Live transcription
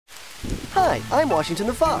Hi, I'm Washington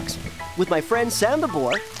the Fox. With my friend Sam the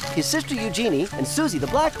boar, his sister Eugénie, and Suzie the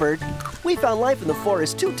blackbird, we found life in the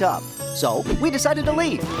forest too tough. So we decided to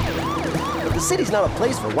leave. But the city's not a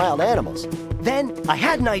place for wild animals. Then I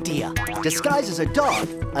had an idea. Disguised as a dog,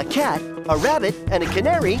 a cat, a rabbit, and a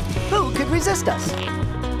canary, who could resist us?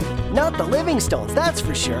 Not the Livingstones, that's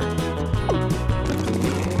for sure.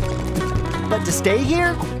 But to stay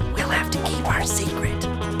here, we'll have to keep our secret.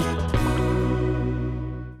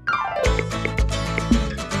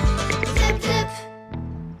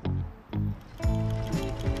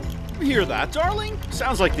 Hear that, darling?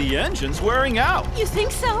 Sounds like the engine's wearing out. You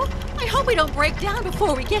think so? I hope we don't break down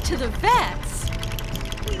before we get to the vets.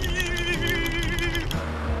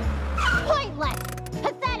 Pointless,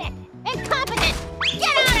 pathetic, incompetent.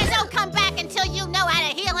 Get out and don't come back until you know how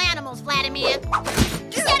to heal animals, Vladimir.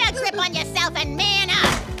 Get a grip on yourself and man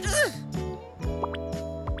up.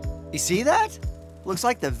 You see that? Looks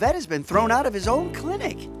like the vet has been thrown out of his own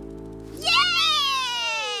clinic.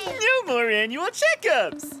 Yay! No more annual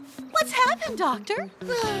checkups. What's happened, Doctor?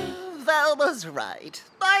 Val was right.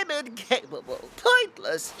 I'm incapable,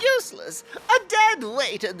 pointless, useless, a dead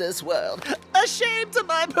weight in this world, a shame to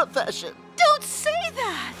my profession. Don't say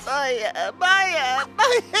that! I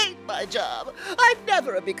hate my job. I'd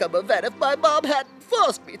never have become a vet if my mom hadn't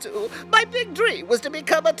forced me to. My big dream was to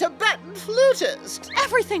become a Tibetan flutist.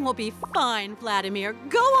 Everything will be fine, Vladimir.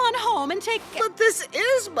 Go on home and take... But this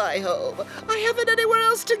is my home. I haven't anywhere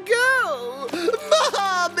else to go.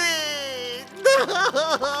 Mommy!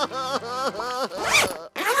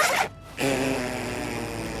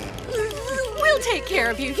 We'll take care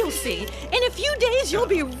of you, you'll see. In a few days, you'll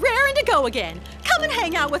be raring to go again. Come and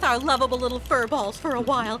hang out with our lovable little fur balls for a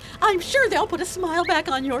while. I'm sure they'll put a smile back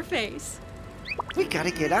on your face. We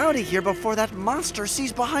gotta get out of here before that monster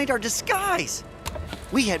sees behind our disguise.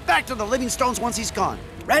 We head back to the Livingstones once he's gone.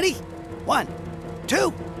 Ready? 1,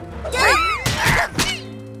 2, 3.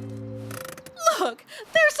 Look,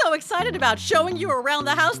 they're so excited about showing you around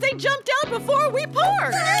the house, they jumped out before we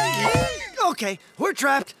parked. Okay, we're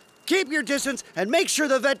trapped. Keep your distance and make sure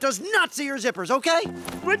the vet does not see your zippers, okay?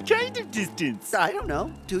 What kind of distance? I don't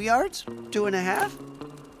know. 2 yards? 2.5?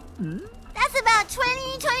 That's about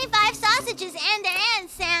 25 sausages end to end,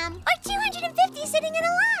 Sam. Or 250 sitting in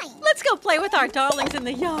a line. Let's go play with our darlings in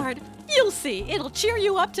the yard. You'll see, it'll cheer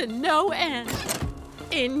you up to no end.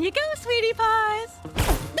 In you go, sweetie pies.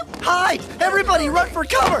 Hide! Everybody run for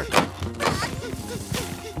cover!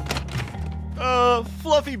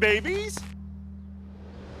 Fluffy babies?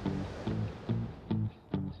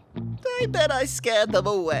 I bet I scared them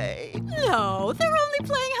away. No, they're only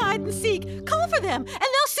playing hide and seek. Call for them, and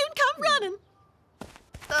they'll soon come running.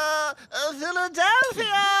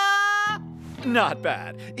 Philadelphia! Not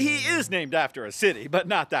bad. He is named after a city, but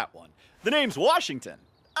not that one. The name's Washington.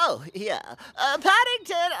 Oh, yeah.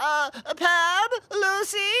 Paddington, Pam,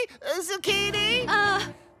 Lucy, Zucchini.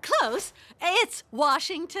 Close. It's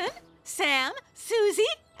Washington, Sam,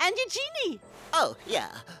 Suzie, and Eugénie. Oh,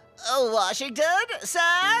 yeah. Washington,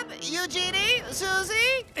 Sam, Eugénie,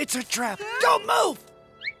 Suzie. It's a trap. Don't move!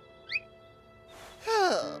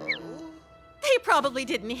 Oh. They probably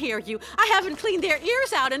didn't hear you. I haven't cleaned their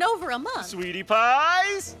ears out in over a month. Sweetie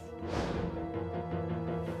pies?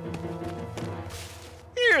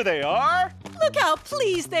 Here they are. Look how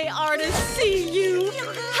pleased they are to see you.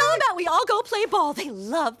 How about we all go play ball? They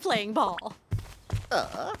love playing ball.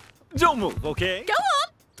 Don't move, okay? Go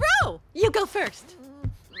on, throw. You go first.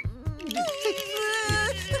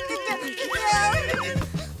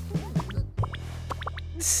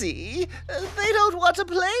 See? They don't want to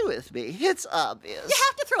play with me. It's obvious. You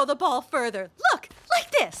have to throw the ball further. Look,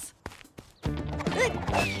 like this.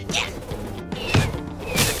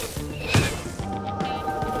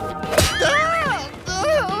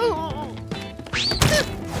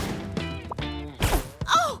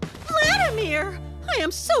 Oh, Vladimir! I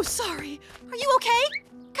am so sorry. Are you okay?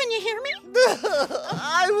 Can you hear me?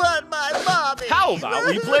 I want my mommy. How about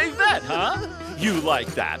we play vet, huh? You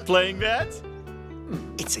like that, playing vet?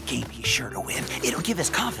 It's a game he's sure to win. It'll give his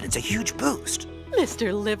confidence a huge boost.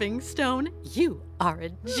 Mr. Livingstone, you are a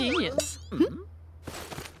genius.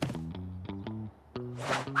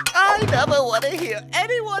 I never want to hear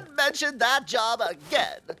anyone mention that job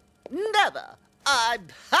again. Never. I'm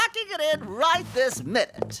packing it in right this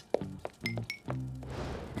minute.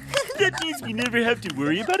 That means we never have to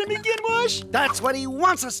worry about him again, Wash? That's what he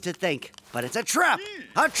wants us to think. But it's a trap.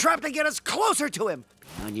 A trap to get us closer to him. Be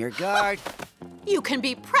on your guard. You can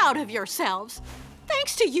be proud of yourselves.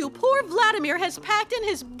 Thanks to you, poor Vladimir has packed in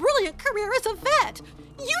his brilliant career as a vet.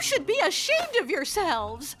 You should be ashamed of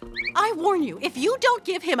yourselves. I warn you, if you don't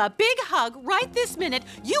give him a big hug right this minute,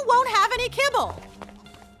 you won't have any kibble.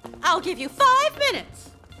 I'll give you 5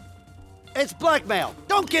 minutes. It's blackmail.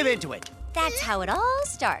 Don't give in to it. That's how it all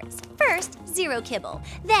starts. First, 0 kibble.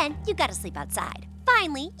 Then, you gotta sleep outside.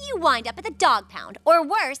 Finally, you wind up at the dog pound, or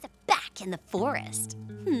worse, back in the forest.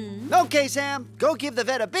 Okay, Sam, go give the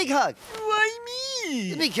vet a big hug. Why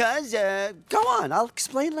me? Because, go on, I'll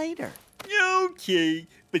explain later. Okay,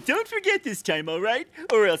 but don't forget this time, all right?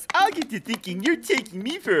 Or else I'll get to thinking you're taking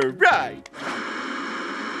me for a ride.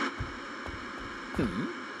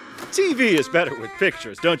 TV is better with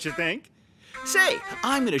pictures, don't you think? Say,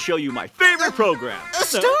 I'm going to show you my favorite program.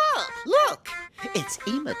 Stop! Look! It's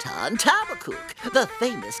Imatan Tabakook, the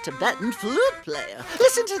famous Tibetan flute player.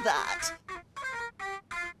 Listen to that.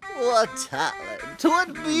 What talent!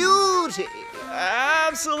 What beauty!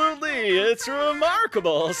 Absolutely, it's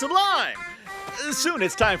remarkable, sublime. Soon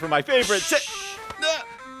it's time for my favorite.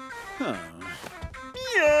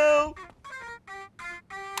 Meow.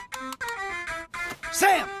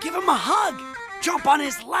 Sam, give him a hug. Jump on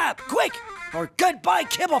his lap, quick, or goodbye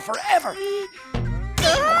kibble forever.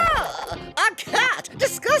 Ah! A cat!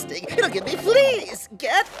 Disgusting! It'll give me fleas!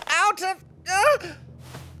 Get out of...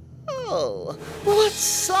 Oh, what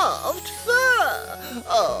soft fur!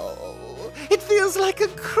 Oh, it feels like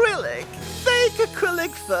acrylic. Fake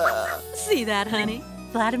acrylic fur. See that, honey?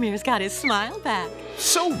 Vladimir's got his smile back.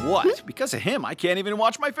 So what? Because of him, I can't even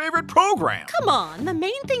watch my favorite program. Come on, the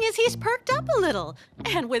main thing is he's perked up a little.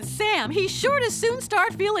 And with Sam, he's sure to soon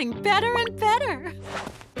start feeling better and better.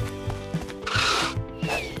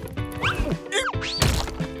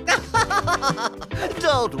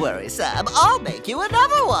 Don't worry, Sam. I'll make you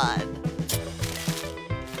another one.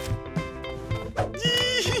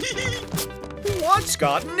 What's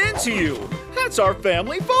gotten into you? That's our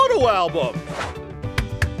family photo album.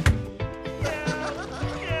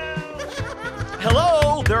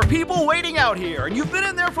 Hello, there are people waiting out here, and you've been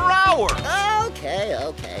in there for hours. Okay.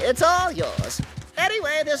 It's all yours.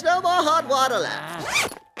 Anyway, there's no more hot water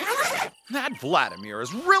left. That Vladimir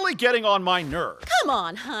is really getting on my nerves. Come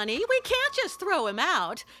on, honey. We can't just throw him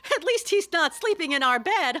out. At least he's not sleeping in our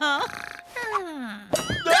bed, huh?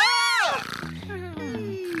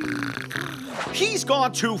 He's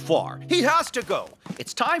gone too far. He has to go.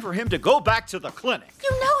 It's time for him to go back to the clinic. You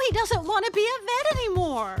know he doesn't want to be a vet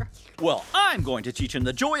anymore. Well, I'm going to teach him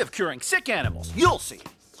the joy of curing sick animals. You'll see.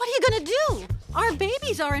 What are you going to do? Our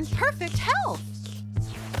babies are in perfect health.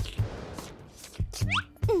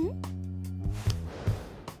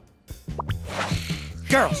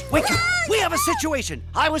 Girls, wake up. We have a situation.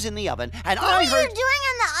 I was in the oven, and What I are you heard... doing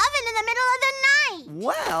in the oven in the middle of the night?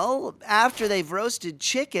 Well, after they've roasted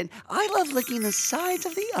chicken, I love licking the sides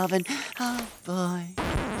of the oven. Oh, boy.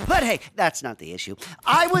 But hey, that's not the issue.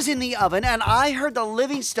 I was in the oven, and I heard the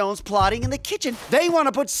Livingstones plotting in the kitchen. They want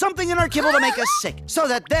to put something in our kibble to make us sick, so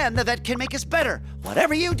that then the vet can make us better.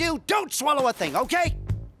 Whatever you do, don't swallow a thing, okay?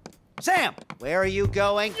 Sam, where are you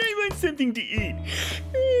going? I want something to eat.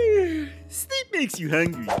 Sleep makes you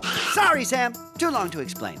hungry. Sorry, Sam. Too long to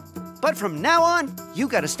explain. But from now on, you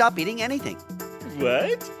gotta stop eating anything.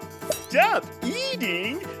 What? Stop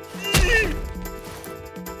eating?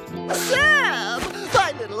 Sam!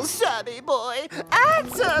 My little Sammy boy!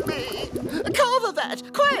 Answer me! Call the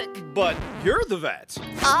vet, quick! But you're the vet.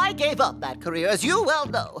 I gave up that career, as you well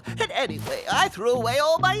know. And anyway, I threw away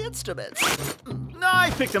all my instruments.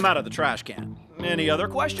 I picked them out of the trash can. Any other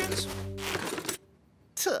questions?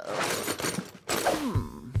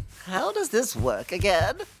 How does this work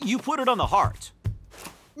again? You put it on the heart.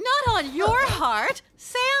 Not on your heart,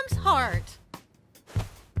 Sam's heart.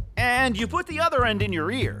 And you put the other end in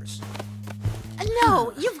your ears.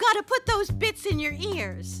 No, you've got to put those bits in your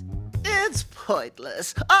ears. It's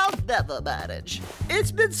pointless. I'll never manage.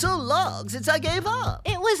 It's been so long since I gave up.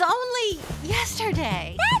 It was only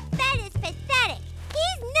yesterday. That vet is pathetic.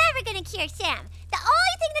 He's never gonna cure Sam. The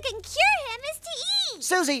only thing that can cure him is to eat.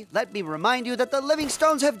 Suzie, let me remind you that the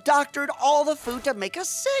Livingstones have doctored all the food to make us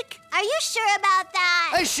sick. Are you sure about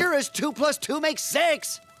that? As sure as 2 + 2 makes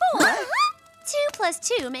 6. 4? 2 +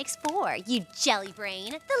 2 makes 4, you jelly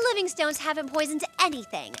brain. The Livingstones haven't poisoned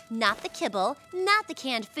anything. Not the kibble, not the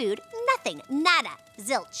canned food, nothing, nada,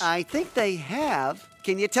 zilch. I think they have.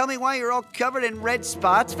 Can you tell me why you're all covered in red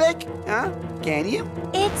spots, Vic? Huh? Can you?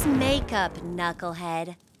 It's makeup,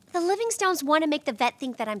 knucklehead. The Livingstones want to make the vet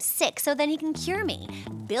think that I'm sick so then he can cure me,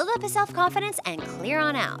 build up his self-confidence, and clear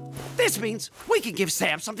on out. This means we can give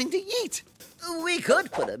Sam something to eat. We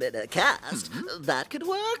could put him in a cast. That could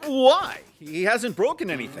work. Why? He hasn't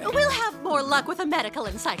broken anything. We'll have more luck with a medical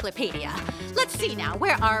encyclopedia. Let's see now,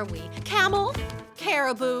 where are we? Camel?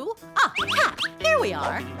 caribou. Ah, cat, here we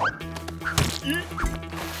are.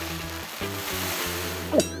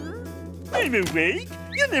 I'm awake.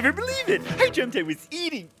 You'll never believe it. I dreamt I was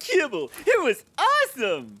eating kibble. It was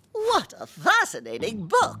awesome. What a fascinating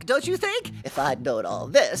book, don't you think? If I'd known all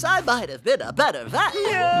this, I might have been a better vet.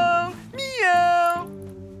 Meow, meow.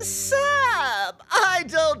 Sam! I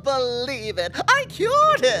don't believe it. I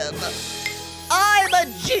cured him. I'm a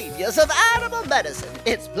genius of animal medicine.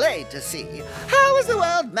 It's plain to see. How has the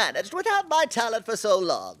world managed without my talent for so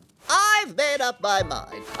long? I've made up my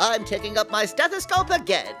mind. I'm taking up my stethoscope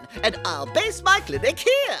again, and I'll base my clinic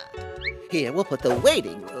here. Here we'll put the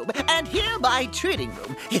waiting room, and here my treating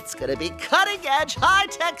room. It's gonna be cutting-edge,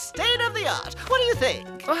 high-tech, state-of-the-art. What do you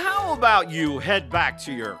think? Well, how about you head back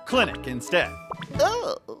to your clinic instead?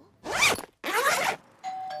 Oh.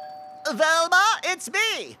 Velma, it's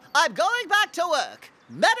me. I'm going back to work.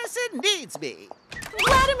 Medicine needs me.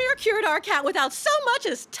 Vladimir cured our cat without so much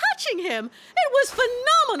as touching him. It was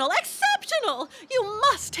phenomenal, exceptional. You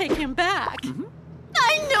must take him back.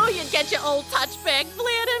 I knew you'd get your old touchback,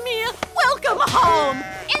 Vladimir. Welcome home.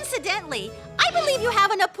 Incidentally, I believe you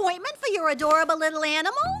have an appointment for your adorable little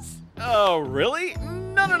animals. Oh, really?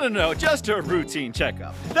 No. Just a routine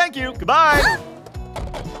checkup. Thank you. Goodbye.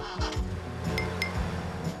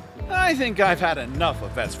 I think I've had enough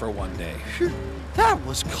of vets for one day. That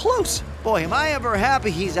was close. Boy, am I ever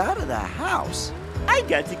happy he's out of the house. I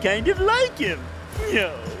got to kind of like him.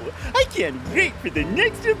 No, I can't wait for the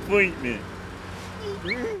next appointment.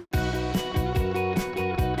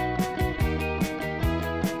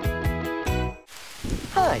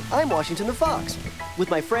 Hi, I'm Washington the Fox. With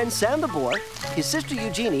my friend Sam the boar, his sister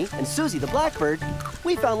Eugénie, and Suzie the blackbird,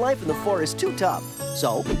 we found life in the forest too tough.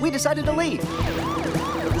 So we decided to leave.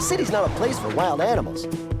 But the city's not a place for wild animals.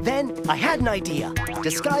 Then I had an idea.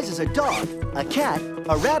 Disguised as a dog, a cat,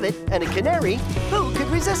 a rabbit, and a canary, who could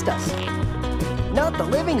resist us? Not the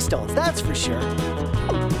Livingstones, that's for sure.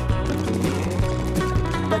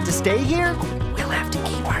 But to stay here, we'll have to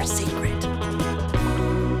keep our secret.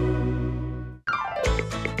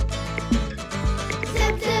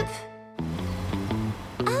 Zip, zip.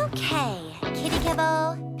 Okay, kitty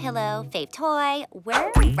kibble, pillow, fave toy,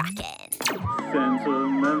 we're rockin'.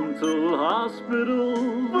 Sentimental Hospital,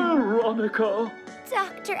 Veronica.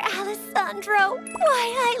 Dr. Alessandro, why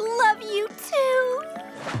I love you too.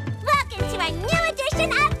 Welcome to a new edition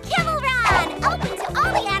of Kibble Run, open to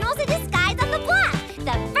all the animals in disguise on the block.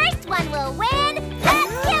 The first one will win the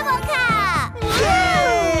Kibble Cup.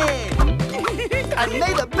 Yay! And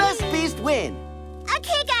may the best beast win.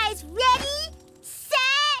 Okay, guys, ready,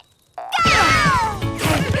 set, go!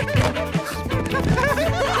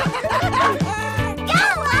 Go,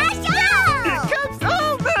 Ash, go! Here comes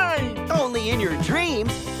all mine. Only in your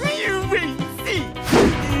dreams. You wait and see.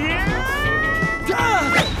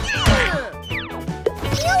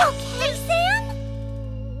 You okay, Sam?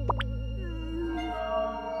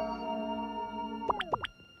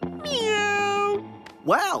 Meow.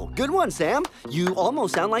 Wow, good one, Sam. You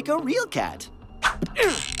almost sound like a real cat.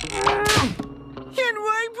 And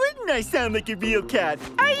why wouldn't I sound like a real cat?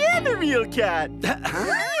 I am a real cat.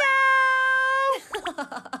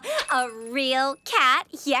 A real cat?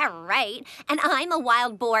 Yeah, right. And I'm a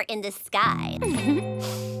wild boar in disguise.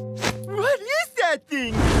 What is that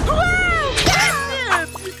thing? Wow! Catnip!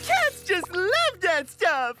 Cats just love that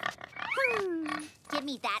stuff. Give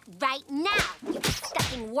me that right now, you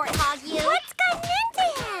stuffing warthog, you. What's gotten into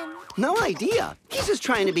him? No idea. He's just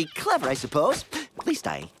trying to be clever, I suppose. At least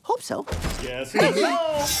I hope so. Guess who's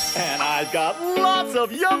home? And I've got lots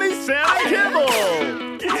of yummy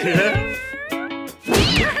salmon kibble.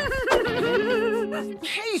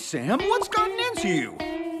 Hey, Sam, what's gotten into you?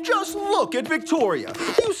 Just look at Victoria.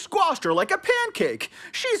 You squashed her like a pancake.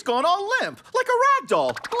 She's gone all limp, like a rag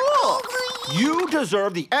doll. Look! You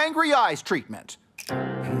deserve the angry eyes treatment.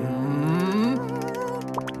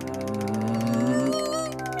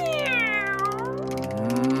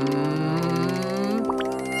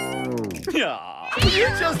 Aw, you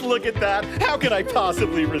just look at that. How can I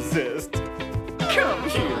possibly resist? Come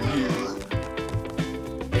here, you.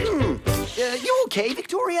 You okay,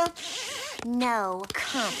 Victoria? No,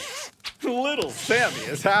 come. Little Sammy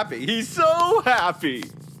is happy. He's so happy.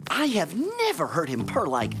 I have never heard him purr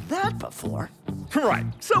like that before. Right,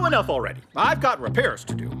 so enough already. I've got repairs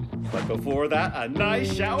to do. But before that, a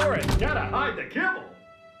nice shower and gotta hide the kibble.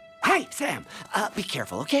 Hey, Sam, be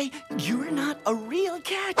careful, okay? You're not a real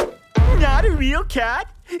cat. Not a real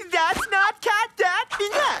cat? That's not cat, that,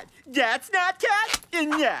 and that. That's not cat,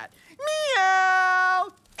 and that. Meow!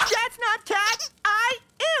 That's not cat. I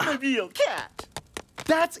am a real cat.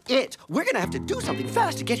 That's it. We're gonna have to do something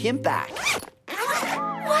fast to get him back.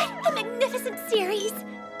 magnificent series.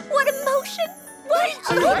 What emotion.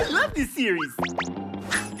 What I love this series.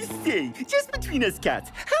 Say, just between us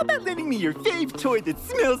cats, how about lending me your fave toy that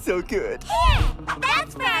smells so good? Here,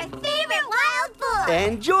 that's for our favorite wild boar.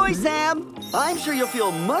 Enjoy, Sam. I'm sure you'll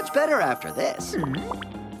feel much better after this.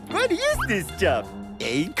 What is this stuff?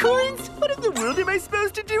 Acorns? What in the world am I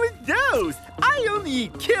supposed to do with those? I only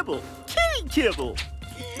eat kibble. Kitty kibble.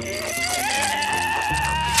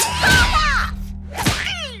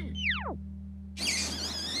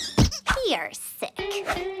 You're sick.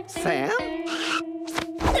 Sam?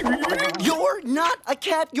 You're not a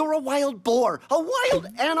cat, you're a wild boar. A wild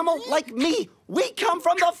animal like me. We come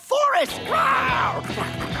from the forest.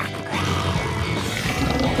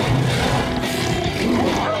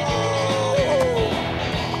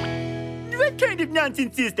 What kind of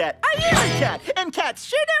nonsense is that? I am a cat, and cats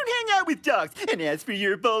sure don't hang out with dogs. And as for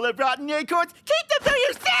your bowl of rotten acorns, keep them to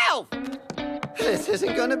yourself! This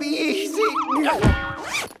isn't gonna be easy.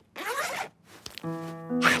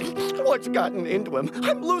 What's gotten into him?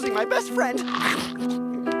 I'm losing my best friend.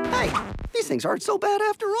 Hey, these things aren't so bad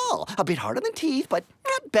after all. A bit harder than teeth, but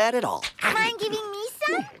not bad at all. Mind giving me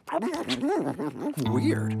some?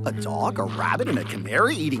 Weird. A dog, a rabbit, and a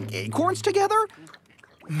canary eating acorns together?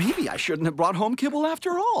 Maybe I shouldn't have brought home kibble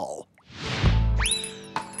after all.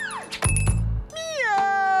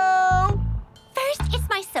 Meow! First, it's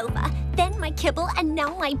my sofa, then my kibble, and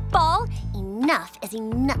now my ball. Enough is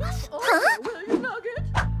enough. Huh?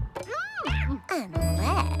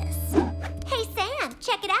 Unless... Hey, Sam,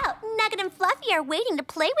 check it out. Nugget and Fluffy are waiting to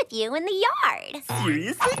play with you in the yard.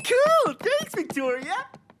 Seriously cool! Thanks, Victoria!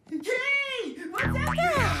 Hey! What's up?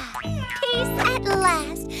 Peace at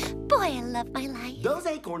last. Boy, I love my life. Those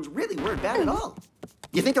acorns really weren't bad at all.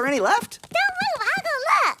 You think there are any left? Don't move, I'll go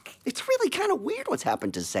look. It's really kind of weird what's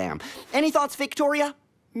happened to Sam. Any thoughts, Victoria?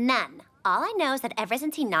 None. All I know is that ever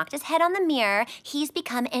since he knocked his head on the mirror, he's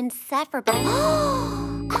become insufferable.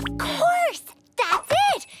 Of course! That's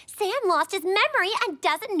it! Sam lost his memory and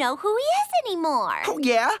doesn't know who he is anymore. Oh,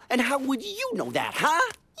 yeah? And how would you know that, huh?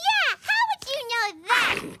 Yeah, how would you know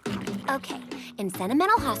that? Okay, in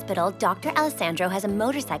Sentimental Hospital, Dr. Alessandro has a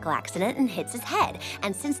motorcycle accident and hits his head.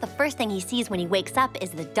 And since the first thing he sees when he wakes up is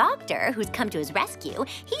the doctor who's come to his rescue,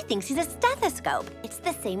 he thinks he's a stethoscope. It's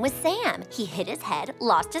the same with Sam. He hit his head,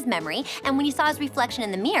 lost his memory, and when he saw his reflection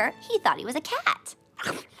in the mirror, he thought he was a cat.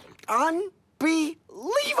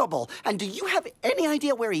 Unbelievable! And do you have any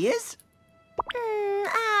idea where he is?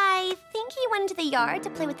 I think he went into the yard to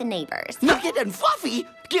play with the neighbors. Nugget and Fluffy?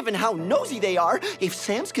 Given how nosy they are, if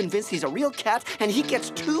Sam's convinced he's a real cat and he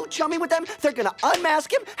gets too chummy with them, they're gonna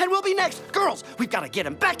unmask him and we'll be next. Girls, we've gotta get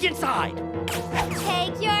him back inside.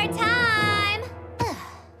 Take your time.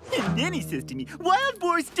 And then he says to me, wild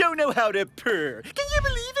boars don't know how to purr. Can you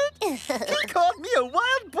believe it? He called me a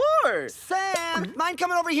wild boar. Sam, mind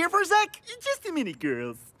coming over here for a sec? Just a minute,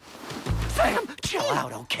 girls. Sam, chill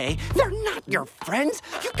out, okay? They're not your friends.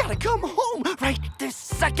 You gotta come home right this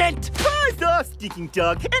second. Paws off, stinking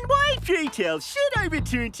dog. And why, pray tell, should I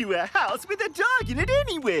return to a house with a dog in it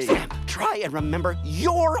anyway? Sam, try and remember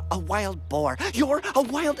you're a wild boar. You're a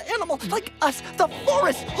wild animal like us, the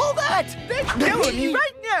forest, all that. That's killing me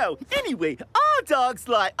right now. Anyway, all dogs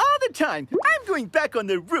lie all the time. I'm going back on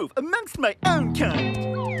the roof amongst my own kind.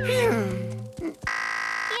 You're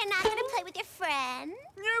not gonna play with your friend?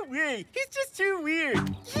 No way. He's just too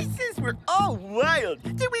weird. He says we're all wild,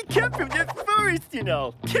 that we come from the forest and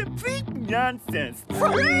all. Complete nonsense.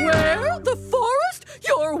 From where? The forest?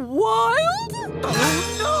 You're wild?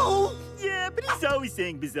 Oh, no. Yeah, but he's always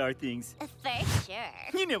saying bizarre things. For sure.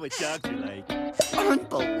 You know what dogs are like.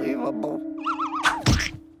 Unbelievable.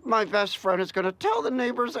 My best friend is gonna tell the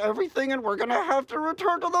neighbors everything and we're gonna have to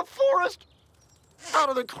return to the forest. Out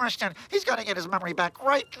of the question. He's got to get his memory back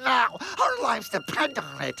right now. Our lives depend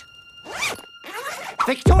on it.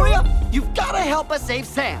 Victoria, you've gotta help us save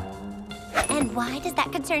Sam. And why does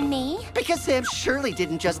that concern me? Because Sam surely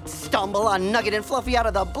didn't just stumble on Nugget and Fluffy out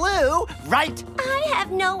of the blue, right? I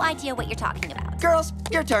have no idea what you're talking about. Girls,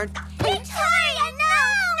 your turn. Victoria, no!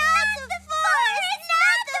 Not the forest!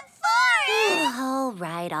 Not the forest! All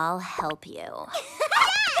right, I'll help you.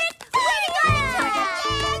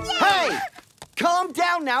 Hey! Calm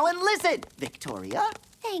down now and listen, Victoria.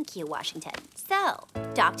 Thank you, Washington. So,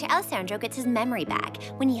 Dr. Alessandro gets his memory back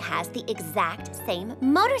when he has the exact same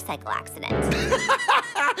motorcycle accident.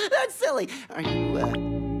 That's silly. Are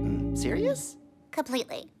you, serious?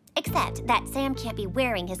 Completely. Except that Sam can't be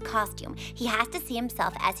wearing his costume. He has to see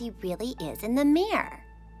himself as he really is in the mirror.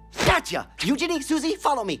 Gotcha! Eugénie, Suzie,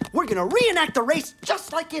 follow me. We're gonna reenact the race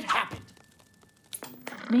just like it happened.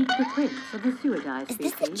 meet the prince of the Suzie Is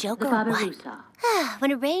species, this a joke the or what? Barbarossa.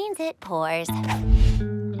 When it rains, it pours.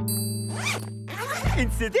 And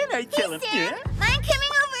so then I tell him, Sam, mind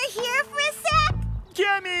coming over here for a sec?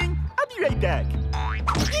 Coming. I'll be right back.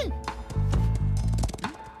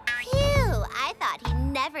 Phew, I thought he'd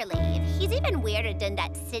never leave. He's even weirder than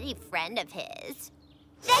that city friend of his.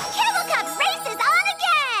 The Kibble Cup race is on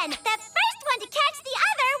again! The first one to catch the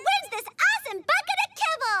other wins this awesome bucket of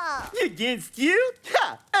kibble! Against you?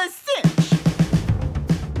 Ha! A cinch!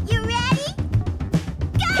 You ready?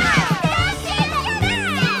 Go!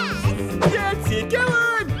 That's it, go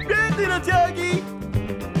on! Run, little doggy!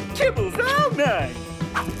 Kibble's all mine!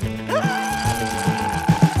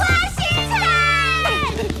 Washington!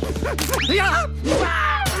 Yeah!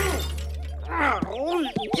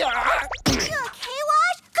 You okay,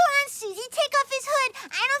 Wash? Go on, Suzie, take off his hood.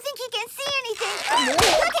 I don't think he can see anything.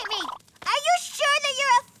 Look at me. Are you sure that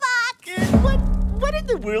you're a fox? What in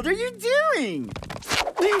the world are you doing?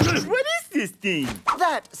 What is this thing?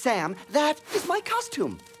 That, Sam, that is my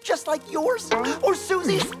costume. Just like yours, or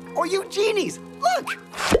Susie's, or Eugenie's. Look!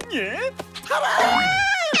 Yeah?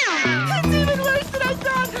 It's even worse than I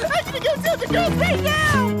thought. I'm gonna go tell the girls right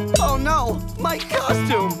now. Oh no, my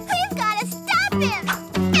costume! We've gotta stop him.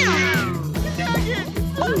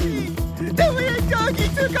 That way a doggy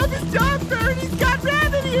took off his dog fur and he's got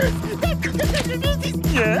rabbit ears!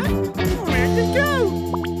 Yeah? Where'd it go?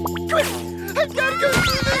 Quick! I've gotta go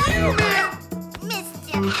see the human! Missed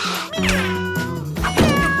him.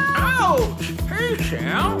 Ouch! Hey,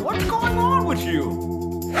 Sam, what's going on with you?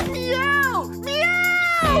 Meow!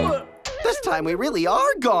 Meow! This time we really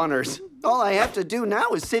are goners. All I have to do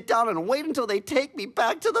now is sit down and wait until they take me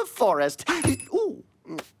back to the forest. Ooh.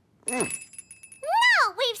 No,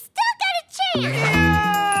 we've still got a chance.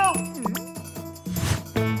 Meow!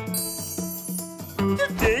 To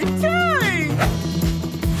take time!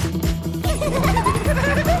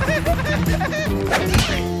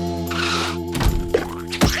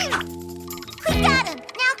 We got him.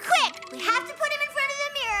 Now quick. We have to put him in front of the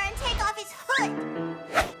mirror and take off his hood.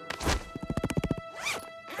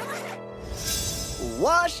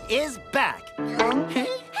 Wash is back. Hurry up!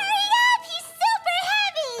 He's super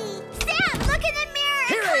heavy! Sam, look in the mirror!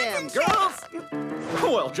 Here I am, girls.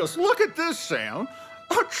 Well, just look at this, Sam.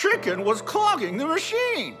 A chicken was clogging the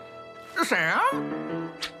machine. Sam?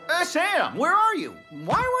 Sam, where are you?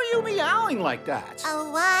 Why were you meowing like that? A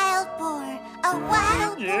wild boar. A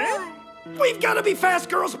wild boar. We've got to be fast,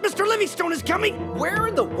 girls. Mr. Livingstone is coming. Where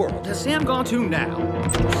in the world has Sam gone to now?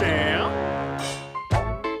 Sam?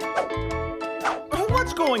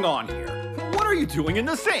 What's going on here? What are you doing in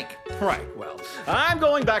the sink? Right, well, I'm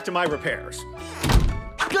going back to my repairs.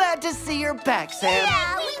 Glad to see you're back, Sam.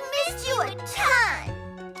 Yeah, we missed you a ton.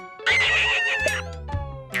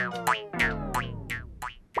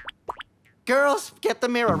 Girls, get the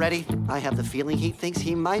mirror ready. I have the feeling he thinks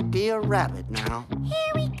he might be a rabbit now.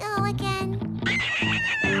 Here we go again.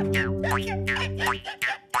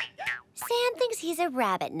 Sam thinks he's a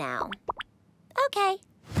rabbit now. Okay.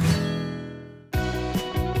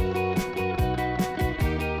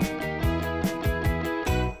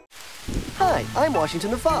 Hi, I'm Washington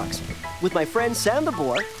the Fox. With my friend Sam the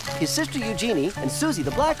Boar, his sister Eugénie, and Suzie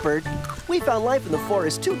the Blackbird, we found life in the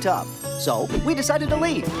forest too tough. So we decided to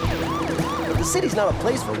leave. But the city's not a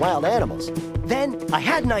place for wild animals. Then I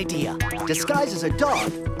had an idea. Disguised as a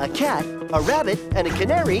dog, a cat, a rabbit, and a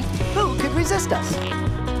canary, who could resist us?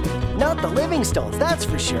 Not the Livingstones, that's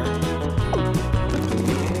for sure.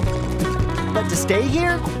 But to stay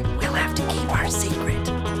here, we'll have to keep our secret.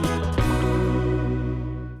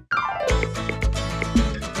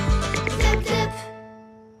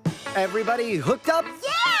 Everybody hooked up?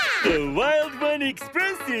 Yeah! The Wild One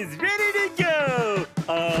Express is ready to go!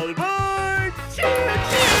 All aboard! Choo-choo!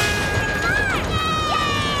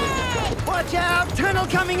 Watch out! Tunnel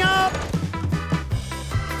coming up!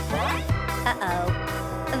 Uh-oh.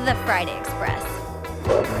 The Friday Express.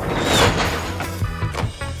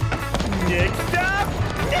 Next stop,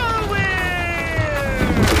 nowhere!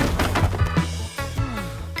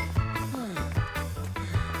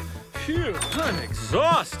 Phew, I'm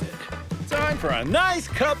exhausted. Time for a nice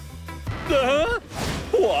cup.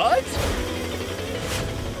 What?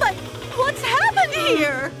 But what's happened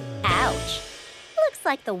here? Ouch. Looks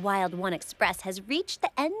like the Wild One Express has reached the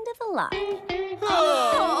end of the line.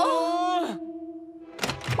 Oh.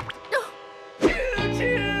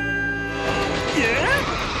 Yeah?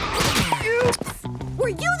 Oops! Were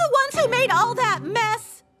you the ones who made all that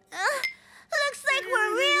mess? Looks like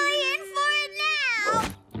we're really in for it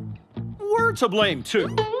now. We're to blame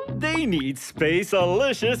too. They need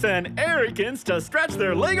Space-alicious and arrogance to stretch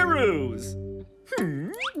their legaroos.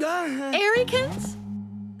 Airykins?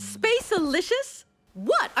 Space-alicious?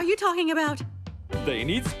 What are you talking about? They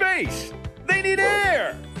need space. They need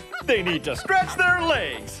air. They need to stretch their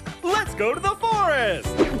legs. Let's go to the forest.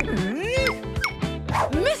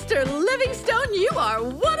 Mr. Livingstone, you are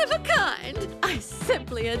one of a kind. I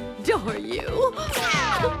simply adore you.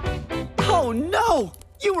 Oh, no!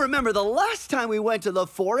 You remember the last time we went to the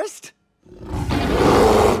forest?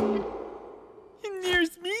 And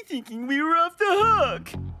there's me thinking we were off the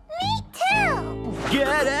hook. Me too!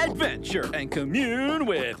 Get adventure and commune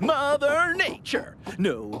with Mother Nature.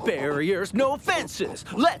 No barriers, no fences.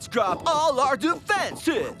 Let's drop all our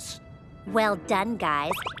defenses. Well done,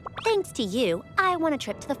 guys. Thanks to you, I want a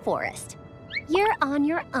trip to the forest. You're on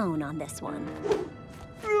your own on this one.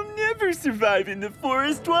 We'll never survive in the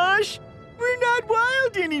forest, Wash. We're not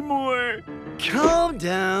wild anymore. Calm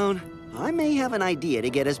down. I may have an idea to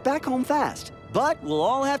get us back home fast, but we'll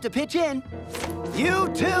all have to pitch in. You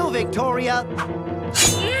too, Victoria.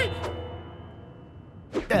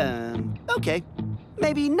 Okay.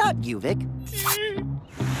 Maybe not you, Vic.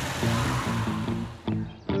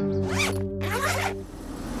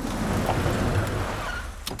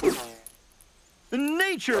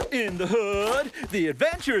 Nature in the hood. The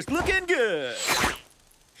adventure's looking good.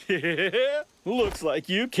 Looks like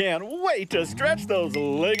you can't wait to stretch those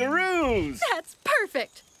legaroos. That's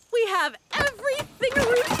perfect. We have everything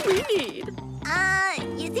we need.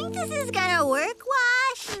 You think this is gonna work,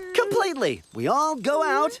 Wash? Completely. We all go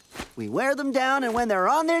out, we wear them down, and when they're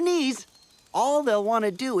on their knees, all they'll want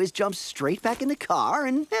to do is jump straight back in the car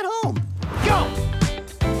and head home. Go!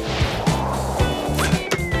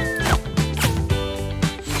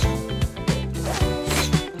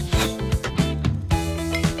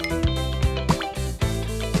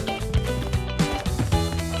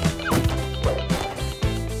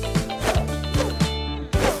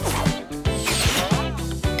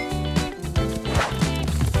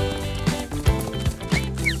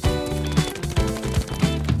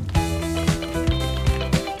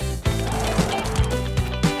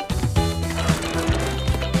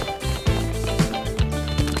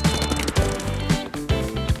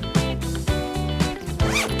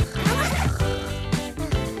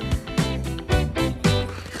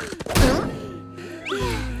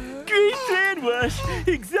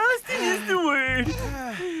 Exhausting is the word.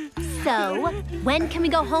 So, when can we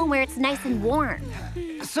go home where it's nice and warm?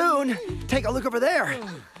 Soon. Take a look over there.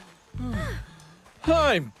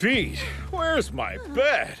 I'm beat. Where's my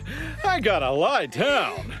bed? I gotta lie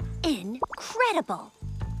down. Incredible.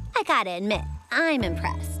 I gotta admit, I'm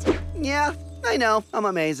impressed. Yeah, I know. I'm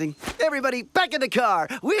amazing. Everybody, back in the car.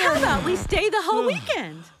 How about we stay the whole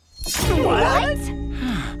weekend? What?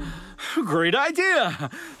 Great idea.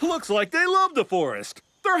 Looks like they love the forest.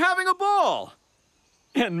 They're having a ball.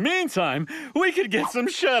 And meantime, we could get some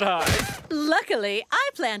shut-eye. Luckily, I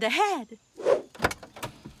planned ahead.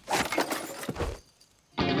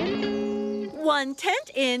 1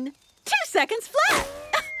 tent in 2 seconds flat.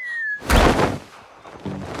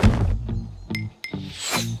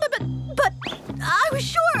 but I was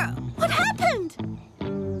sure. What happened?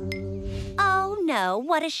 Oh no,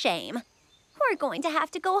 what a shame. We're going to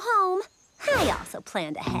have to go home. I also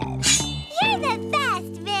planned ahead. You're the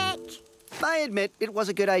best, Vic. I admit it was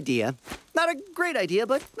a good idea. Not a great idea,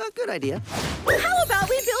 but a good idea. How about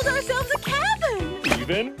we build ourselves a cabin?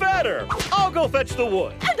 Even better. I'll go fetch the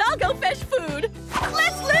wood. And I'll go fetch food.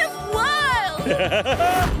 Let's live wild!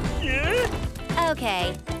 Yeah?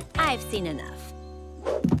 Okay, I've seen enough.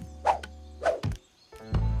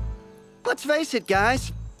 Let's face it,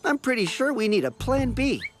 guys. I'm pretty sure we need a plan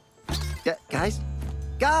B. Guys?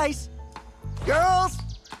 Guys? Girls?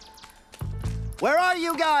 Where are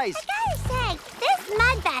you guys? I gotta say, this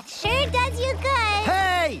mud bath sure does you good.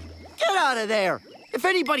 Hey! Get out of there! If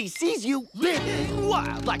anybody sees you... Living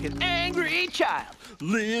wild like an angry child.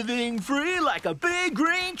 Living free like a big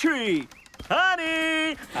green tree.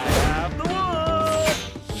 Honey, I have the wood.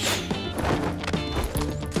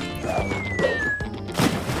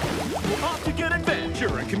 Off to get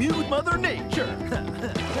adventure and commune with Mother Nature.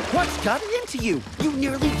 What's got into you? You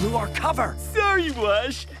nearly blew our cover. Sorry,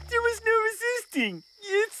 Wash. There was no resisting.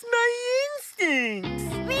 It's my instincts.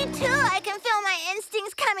 Me too. I can feel my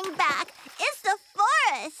instincts coming back. It's the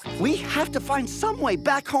forest. We have to find some way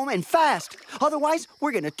back home and fast. Otherwise,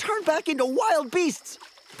 we're gonna turn back into wild beasts.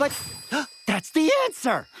 But that's the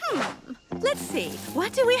answer. Let's see.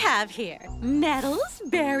 What do we have here? Nettles,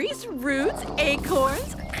 berries, roots,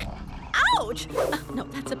 acorns. Ouch! No,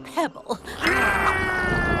 that's a pebble.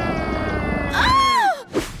 Oh!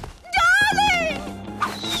 Darling!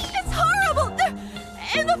 It's horrible!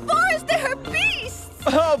 In the forest, there are beasts!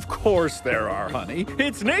 Of course there are, honey.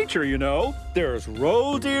 It's nature, you know. There's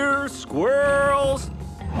roe deer, squirrels,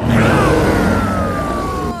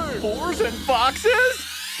 boars and foxes.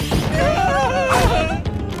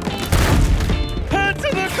 Head to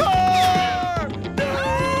the car!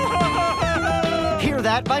 Hear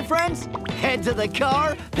that, my friends? Head to the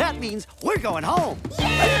car? That means we're going home. Yay!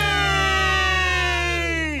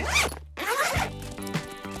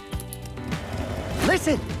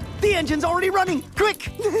 Listen, the engine's already running.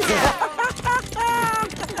 Quick!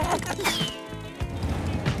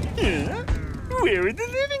 Where are the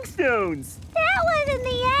living stones? That wasn't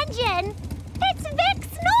the engine. It's Vic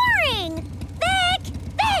snoring. Vic!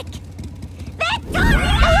 Vic! Vic!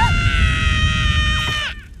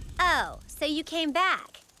 Oh, so you came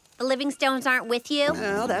back. The Livingstones aren't with you?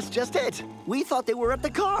 Well, that's just it. We thought they were at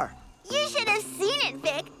the car. You should have seen it,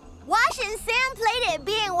 Vic. Wash and Sam played it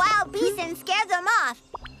being wild beasts and scared them off.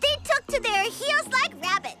 They took to their heels like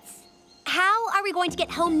rabbits. How are we going to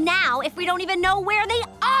get home now if we don't even know where they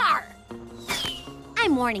are?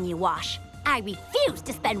 I'm warning you, Wash. I refuse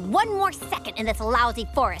to spend one more second in this lousy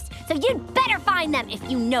forest, so you'd better find them if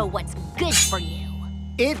you know what's good for you.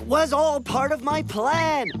 It was all part of my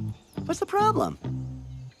plan. What's the problem?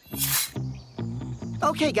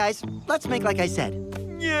 Okay, guys, let's make like I said.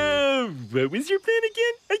 Yeah, what was your plan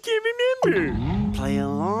again? I can't remember. Play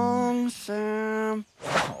along, Sam.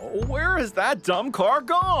 Oh, where has that dumb car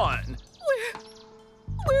gone?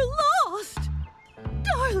 We're lost.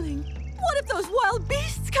 Darling, what if those wild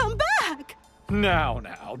beasts come back? Now,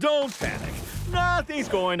 don't panic. Nothing's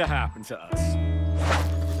going to happen to us.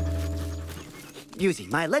 Using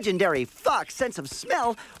my legendary fox sense of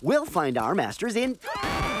smell, we'll find our masters in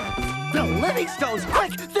the Livingstones.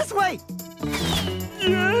 Quick, this way!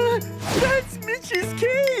 Yeah, that's Mitch's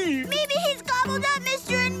cave. Maybe he's gobbled up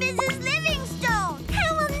Mr. and Mrs. Livingstone,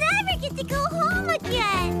 and we'll never get to go home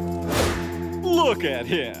again. Look at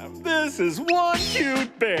him. This is one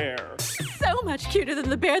cute bear. So much cuter than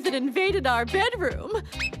the bear that invaded our bedroom.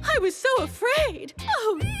 I was so afraid.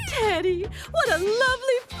 Oh, Teddy, what a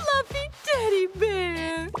lovely, fluffy teddy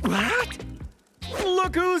bear. What?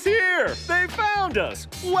 Look who's here. They found us.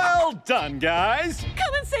 Well done, guys.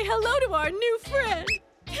 Come and say hello to our new friend.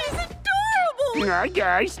 He's adorable. Hi,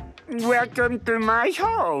 guys. Welcome to my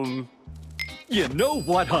home. You know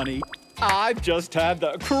what, honey? I've just had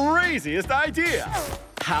the craziest idea.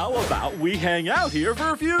 How about we hang out here for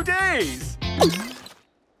a few days?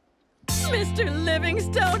 Mr.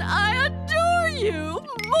 Livingstone, I adore you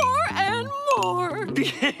more and more.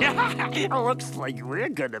 Looks like we're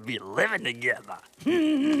gonna be living together.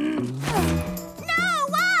 No,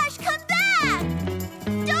 Wash, come back!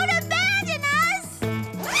 Don't abandon us!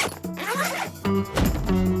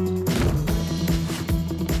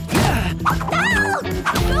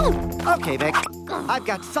 No! Okay, Vic, I've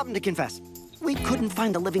got something to confess. We couldn't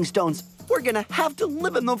find the Livingstones. We're gonna have to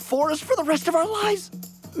live in the forest for the rest of our lives.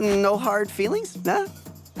 No hard feelings, huh?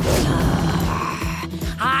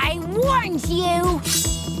 I warned you!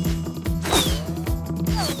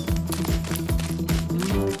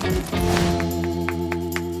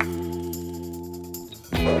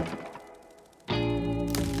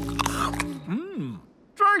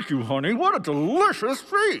 Thank you, honey. What a delicious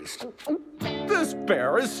feast. This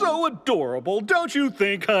bear is so adorable, don't you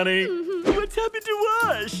think, honey? What's happened to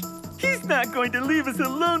Wash? He's not going to leave us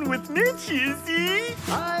alone with Mitch, is he?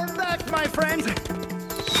 I'm back, my friends.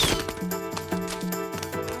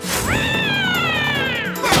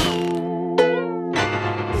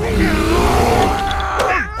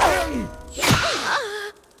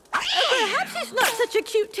 Perhaps he's not such a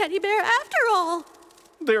cute teddy bear after all.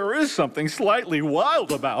 There is something slightly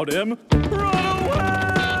wild about him. Run away!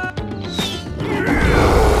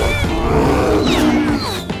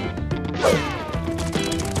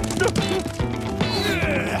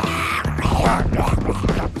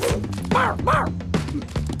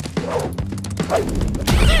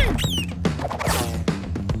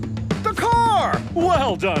 The car!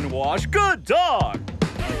 Well done, Wash. Good dog.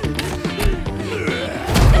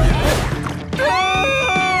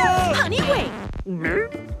 Honey, wait.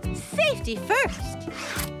 Safety first.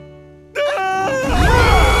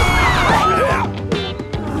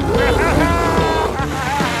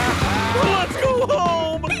 Let's go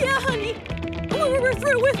home! Yeah, honey. We're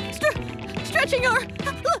through with stretching our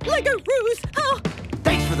like a ruse. Oh.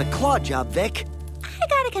 Thanks for the claw job, Vic. I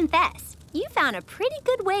gotta confess, you found a pretty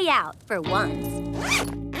good way out for once.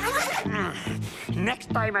 Next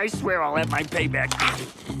time, I swear I'll have my payback.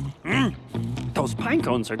 Those pine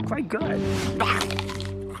cones are quite good.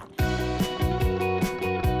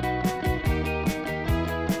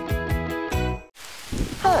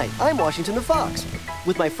 Hi, I'm Washington the Fox.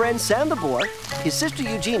 With my friend Sam the boar, his sister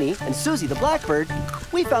Eugénie, and Suzie the blackbird,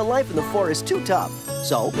 we found life in the forest too tough.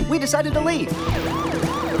 So we decided to leave.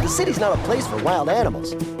 But the city's not a place for wild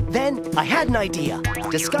animals. Then I had an idea.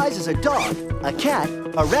 Disguised as a dog, a cat,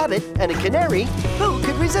 a rabbit, and a canary, who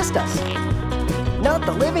could resist us? Not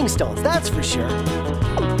the Livingstones, that's for sure.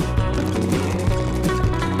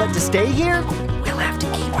 But to stay here, we'll have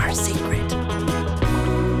to keep our secret.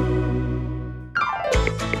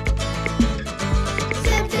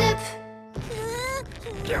 Zip, zip.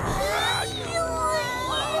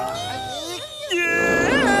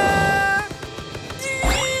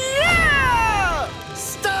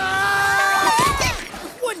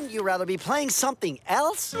 Wouldn't you rather be playing something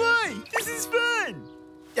else? Why? This is fun.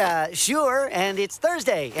 Sure, and it's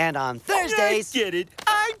Thursday, and on Thursdays... I get it.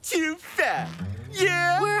 I'm too fat.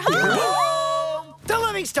 Yeah? We're home! The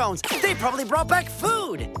Livingstones! They probably brought back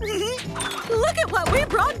food! Look at what we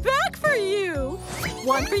brought back for you.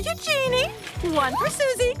 One for Eugénie, one for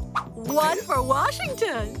Suzie, one for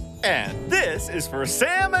Washington. And this is for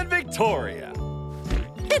Sam and Victoria.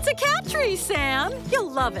 It's a cat tree, Sam. You'll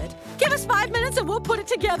love it. Give us 5 minutes and we'll put it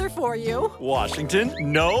together for you. Washington,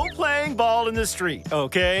 no playing ball in the street,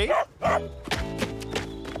 okay?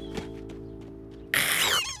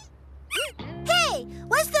 Hey,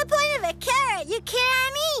 what's the point of a carrot you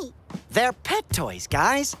can't eat? They're pet toys,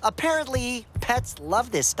 guys. Apparently, pets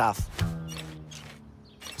love this stuff.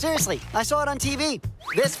 Seriously, I saw it on TV.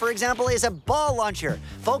 This, for example, is a ball launcher.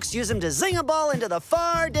 Folks use them to zing a ball into the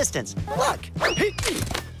far distance. Look.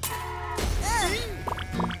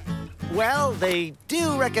 Well, they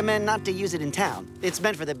do recommend not to use it in town. It's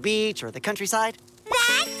meant for the beach or the countryside.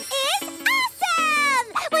 That is awesome!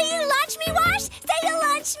 Will you launch me, Wash? Say you'll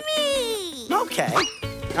launch me! Okay.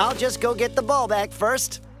 I'll just go get the ball back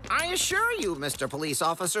first. I assure you, Mr. Police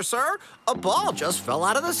Officer, sir, a ball just fell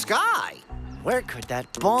out of the sky. Where could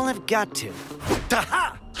that ball have got to?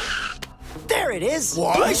 Aha! There it is!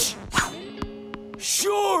 Wash?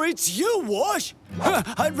 Sure, it's you, Wash.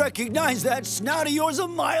 I'd recognize that snout of yours a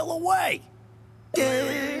mile away.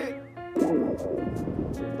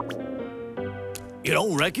 You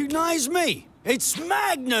don't recognize me? It's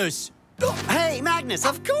Magnus. Hey, Magnus,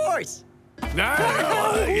 of course!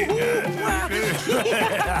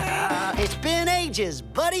 It's been ages,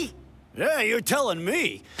 buddy. Yeah, you're telling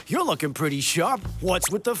me. You're looking pretty sharp.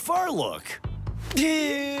 What's with the fur look?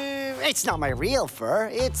 It's not my real fur.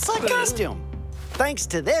 It's a costume. Thanks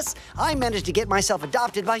to this, I managed to get myself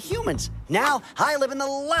adopted by humans. Now, I live in the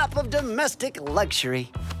lap of domestic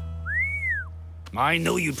luxury. I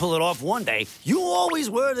knew you'd pull it off one day. You always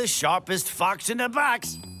were the sharpest fox in the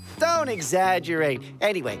box. Don't exaggerate.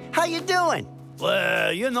 Anyway, how you doing?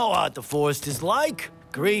 Well, you know what the forest is like.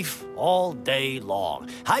 Grief all day long.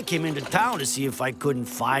 I came into town to see if I couldn't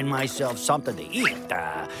find myself something to eat.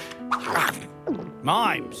 I'm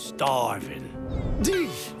starving. I'm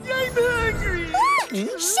hungry. Look!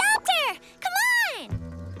 Shelter! Come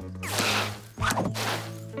on!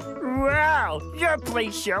 Wow, your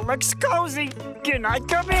place sure looks cozy. Can I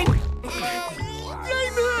come in? I'm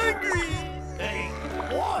hungry. Hey,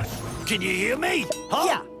 what? Can you hear me?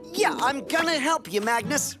 Huh? Yeah, I'm gonna help you,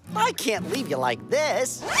 Magnus. I can't leave you like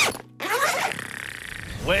this.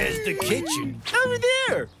 Where's the kitchen? Over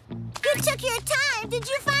there. You took your time. Did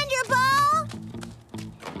you find your ball?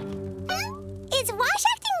 Is Wash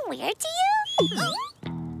acting weird to you?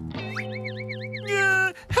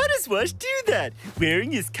 How does Wash do that?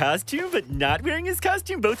 Wearing his costume but not wearing his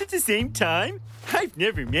costume both at the same time? I've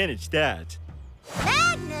never managed that.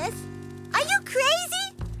 Magnus? Are you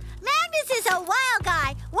crazy? Magnus is a wild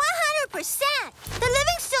guy, 100%. The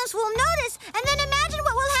Livingstones will notice, and then imagine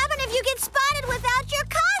what will happen if you get spotted without your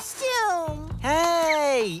costume.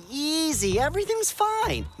 Hey, easy. Everything's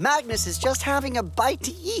fine. Magnus is just having a bite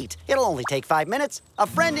to eat. It'll only take 5 minutes. A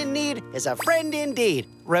friend in need is a friend indeed.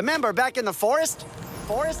 Remember back in the forest?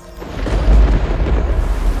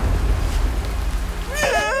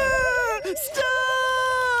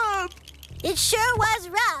 Stop! It sure was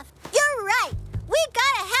rough. You're right. We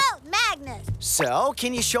gotta help Magnus. So,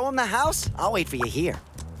 can you show him the house? I'll wait for you here.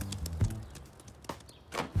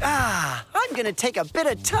 I'm gonna take a bit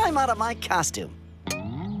of time out of my costume.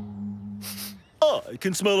 I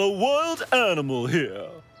can smell a wild animal here.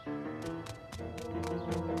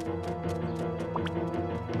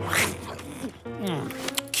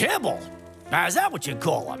 Kibble? Now, is that what you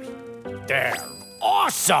call them? They're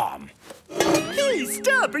awesome. Hey,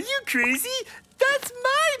 stop! Are you crazy? That's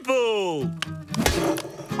my bowl!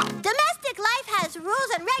 Domestic life has rules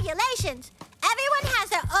and regulations. Everyone has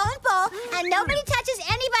their own bowl, and nobody touches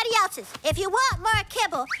anybody else's. If you want more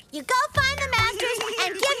kibble, you go find the masters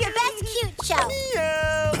and give your best cute show. Yeah.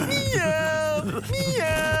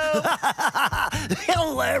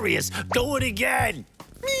 Hilarious. Do it again.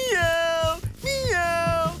 Meow,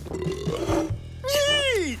 meow.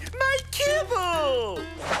 Hey, my kibble!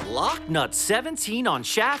 Lock nut 17 on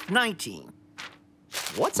shaft 19.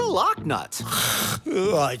 What's a lock nut?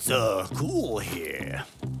 It's cool here.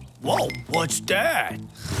 Whoa, what's that?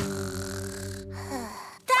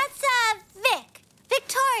 That's,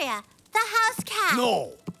 Victoria, the house cat.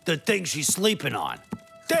 No, the thing she's sleeping on.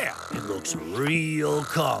 There, it looks real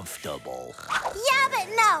comfortable. Yeah, but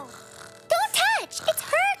no. Don't touch. It's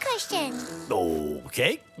her cushion.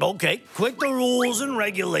 Okay. Quick the rules and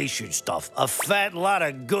regulation stuff. A fat lot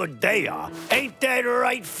of good they are. Ain't that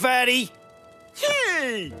right, fatty?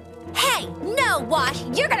 Hey! Hey, no, Wash.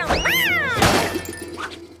 You're gonna run!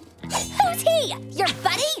 Who's he? Your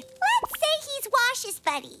buddy? Let's say he's Wash's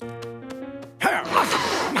buddy. Hey,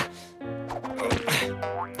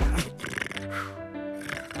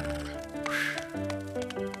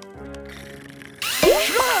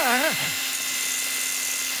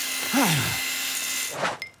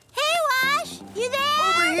 Wash! You there?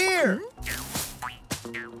 Over here!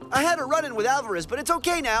 I had a run-in with Alvarez, but it's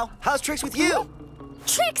okay now. How's Tricks with you?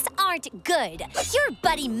 Tricks aren't good. Your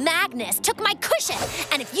buddy Magnus took my cushion,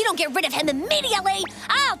 and if you don't get rid of him immediately,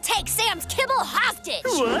 I'll take Sam's kibble hostage.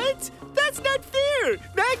 What? That's not fair.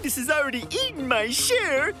 Magnus has already eaten my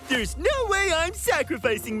share. There's no way I'm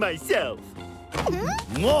sacrificing myself.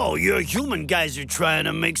 Whoa, you human guys are trying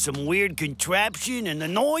to make some weird contraption, and the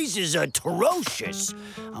noise is atrocious.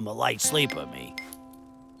 I'm a light sleeper, me.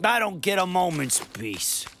 I don't get a moment's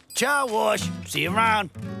peace. Ciao, Wash. See you around.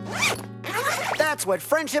 That's what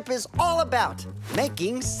friendship is all about.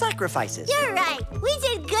 Making sacrifices. You're right. We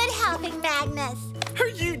did good helping Magnus. Are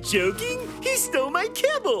you joking? He stole my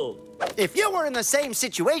kibble. If you were in the same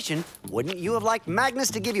situation, wouldn't you have liked Magnus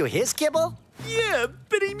to give you his kibble? Yeah,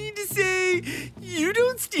 but I mean to say, you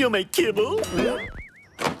don't steal my kibble.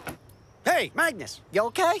 Hey, Magnus, you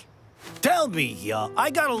okay? Tell me, I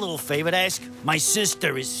got a little favor to ask. My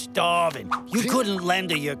sister is starving. You couldn't lend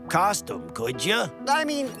her your costume, could you? I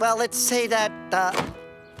mean, well, let's say that,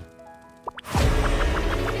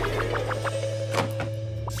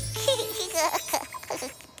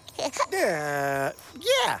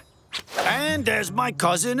 yeah. And there's my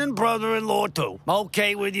cousin and brother-in-law, too.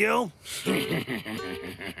 Okay with you?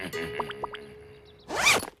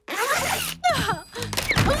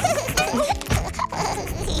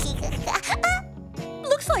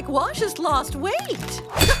 Looks like Wash has lost weight.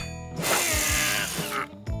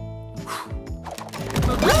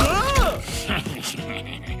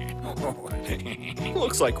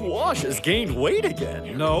 Looks like Wash has gained weight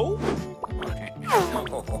again, no?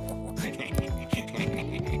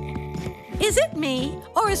 Is it me,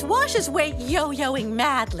 or is Wash's weight yo-yoing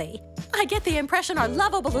madly? I get the impression our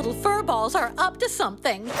lovable little fur balls are up to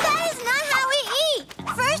something. That is not how we eat.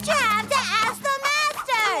 First you have to ask the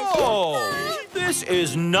masters. Oh, this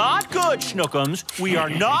is not good, Schnookums. We are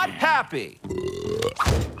not happy.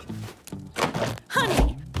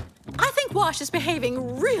 Honey, I think Wash is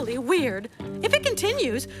behaving really weird. If it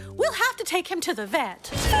continues, we'll have to take him to the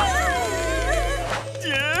vet.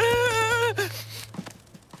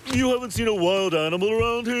 You haven't seen a wild animal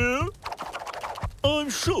around here? I'm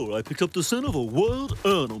sure I picked up the scent of a wild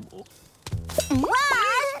animal.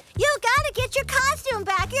 Wash, you gotta get your costume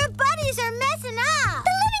back. Your buddies are messing up.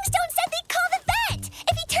 The Livingstone said they'd call the vet.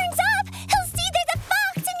 If he turns up, he'll see there's a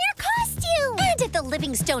fox in your costume. And if the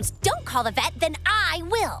Livingstones don't call the vet, then I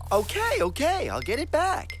will. Okay, I'll get it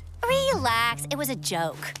back. Relax, it was a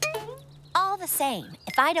joke. All the same,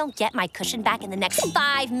 if I don't get my cushion back in the next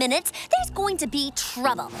 5 minutes, there's going to be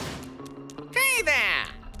trouble. Hey there!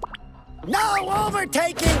 No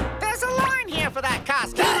overtaking! There's a line here for that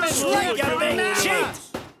costume. That's right, you big cheat!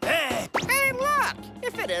 Hey, look!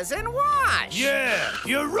 If it isn't Wash! Yeah,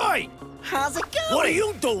 you're right. How's it going? What are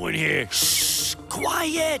you doing here? Shh,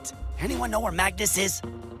 quiet. Anyone know where Magnus is?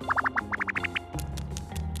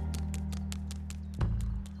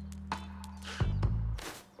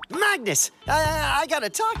 Magnus, I gotta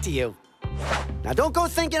talk to you. Now, don't go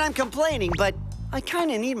thinking I'm complaining, but I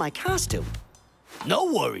kinda need my costume. No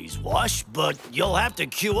worries, Wash, but you'll have to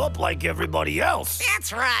queue up like everybody else.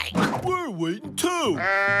 That's right. We're waiting too.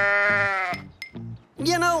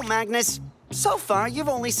 You know, Magnus, so far you've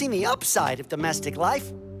only seen the upside of domestic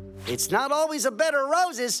life. It's not always a bed of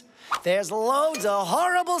roses. There's loads of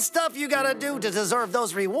horrible stuff you gotta do to deserve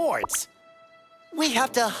those rewards. We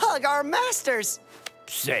have to hug our masters.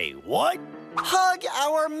 Say what? Hug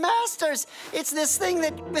our masters. It's this thing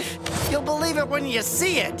that you'll believe it when you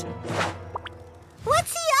see it.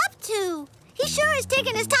 What's he up to? He sure is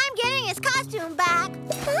taking his time getting his costume back.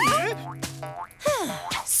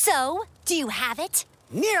 So, do you have it?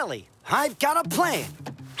 Nearly. I've got a plan.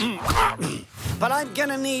 But I'm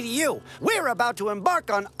gonna need you. We're about to embark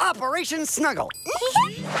on Operation Snuggle.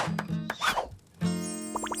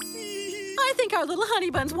 I think our little honey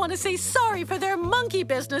buns want to say sorry for their monkey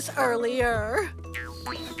business earlier.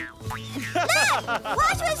 Look!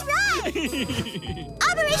 Wash was right!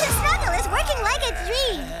 Operation Snuggle is working like a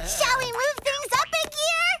dream. Shall we move things up a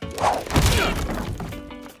gear?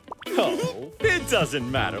 Oh, it doesn't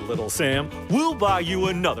matter, little Sam. We'll buy you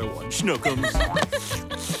another one, Schnookums.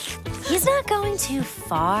 He's not going too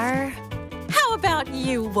far. How about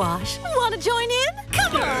you, Wash? Want to join in?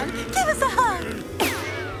 Come on, give us a hug.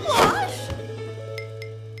 Wash?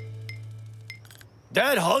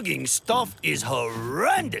 That hugging stuff is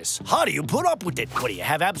horrendous. How do you put up with it? What, do you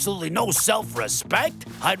have absolutely no self-respect?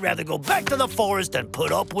 I'd rather go back to the forest than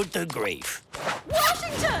put up with the grief.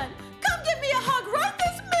 Washington, come give me a hug right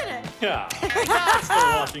this minute. Yeah, that's the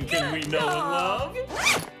Washington we know and love.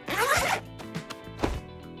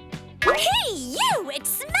 Hey, you! It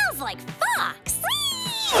smells like fox!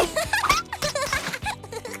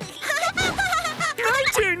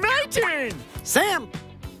 My turn! Sam,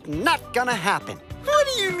 not gonna happen. What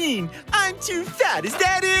do you mean? I'm too fat, is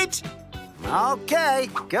that it? Okay,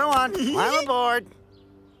 go on. I'm aboard.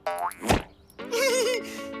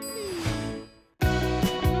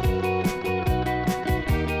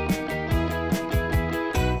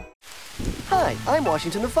 Hi, I'm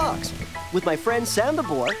Washington the Fox. With my friend Sam the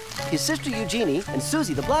Boar, his sister Eugénie, and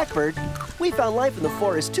Suzie the Blackbird, we found life in the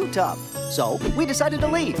forest too tough. So we decided to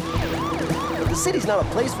leave. But the city's not a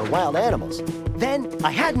place for wild animals. Then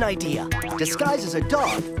I had an idea. Disguised as a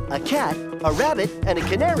dog, a cat, a rabbit, and a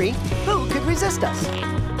canary, who could resist us?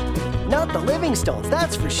 Not the Livingstones,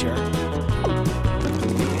 that's for sure.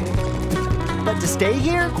 But to stay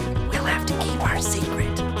here, we'll have to keep our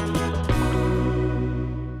secret.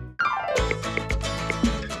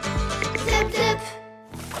 Zip, zip.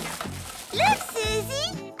 Look,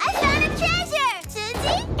 Suzie! I found a treasure!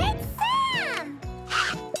 Suzie? It's Sam!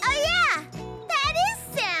 Oh, yeah! That is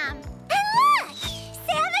Sam! And look!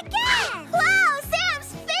 Sam again! Wow,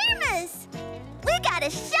 Sam's famous! We gotta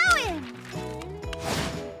show him!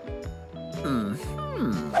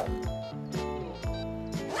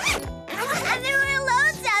 And there were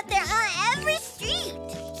loads out there on every street!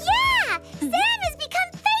 Yeah! Sam has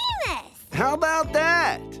become famous! How about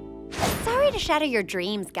that? Sorry to shatter your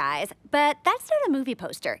dreams, guys, but that's not a movie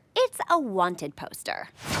poster. It's a wanted poster.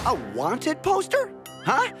 A wanted poster?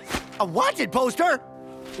 Huh? A wanted poster?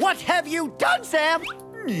 What have you done, Sam?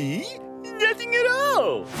 Me? Nothing at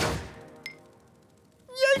all.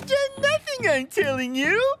 You've done nothing, I'm telling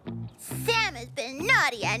you. Sam has been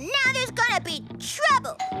naughty, and now there's gonna be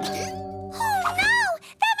trouble. Oh, no!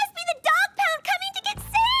 That must be the dog pound coming to get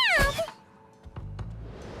Sam!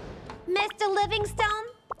 Mr. Livingstone,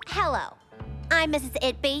 hello. I'm Mrs.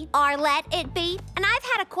 Itby, Arlette Itby, and I've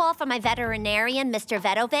had a call from my veterinarian, Mr.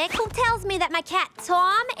 Vedovic, who tells me that my cat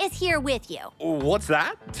Tom is here with you. What's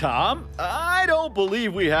that? Tom? I don't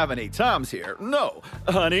believe we have any Toms here. No.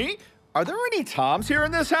 Honey, are there any Toms here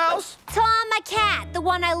in this house? Tom, my cat, the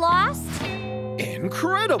one I lost?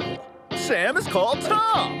 Incredible! Sam is called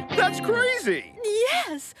Tom. That's crazy.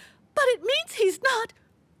 Yes, but it means he's not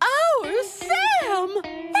our Sam.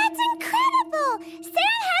 That's incredible!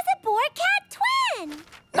 Sam has a boar-cat twin!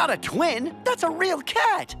 Not a twin. That's a real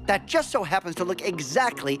cat that just so happens to look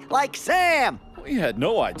exactly like Sam. We had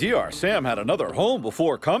no idea our Sam had another home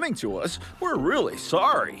before coming to us. We're really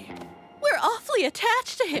sorry. We're awfully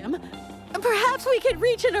attached to him. Perhaps we could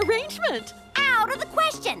reach an arrangement. Out of the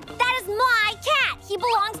question. That is my cat. He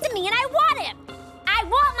belongs to me and I want him. I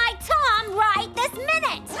want my Tom right this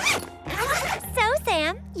minute. So,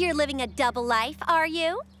 Sam, you're living a double life, are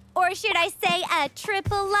you? Or should I say a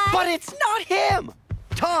triple life? But it's not him.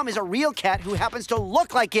 Tom is a real cat who happens to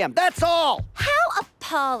look like him. That's all. How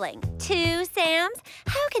appalling. Two Sams?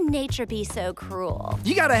 How can nature be so cruel?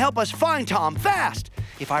 You gotta help us find Tom fast.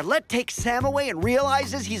 If Arlette takes Sam away and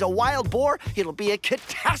realizes he's a wild boar, it'll be a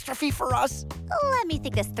catastrophe for us. Let me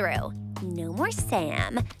think this through. No more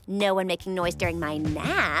Sam. No one making noise during my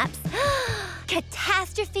naps.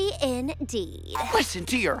 Catastrophe indeed. Listen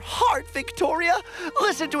to your heart, Victoria.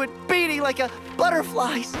 Listen to it beating like a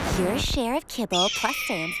butterfly's. Your share of kibble plus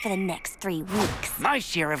Sam's for the next 3 weeks. My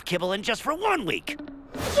share of kibble in just for 1 week.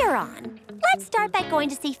 You're on. Let's start by going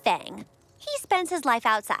to see Fang. He spends his life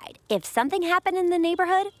outside. If something happened in the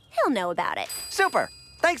neighborhood, he'll know about it. Super.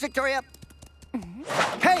 Thanks, Victoria.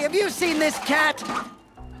 Hey, have you seen this cat?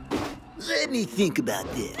 Let me think about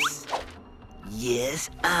this. Yes,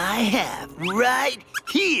 I have. Right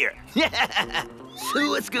here. So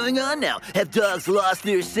what's going on now? Have dogs lost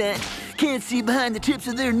their scent? Can't see behind the tips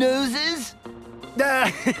of their noses?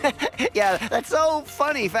 Yeah, that's so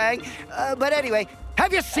funny, Fang. But anyway,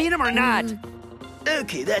 have you seen him or not?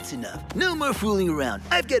 Okay, that's enough. No more fooling around.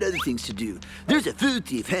 I've got other things to do. There's a food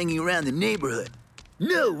thief hanging around the neighborhood.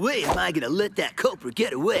 No way am I gonna let that culprit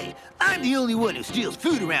get away. I'm the only one who steals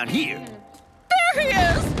food around here. There he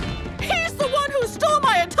is! He's the one who stole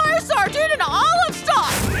my entire sardine and olive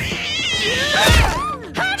stock!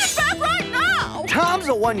 Hand it back right now! Tom's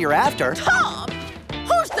the one you're after. Tom?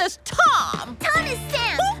 Who's this Tom? Tom is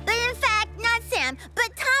Sam, but in fact, not Sam,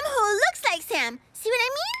 but Tom who looks like Sam. See what I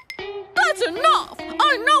mean? That's enough!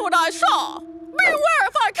 I know what I saw! Beware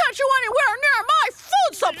if I catch you anywhere near my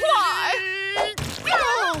food supply!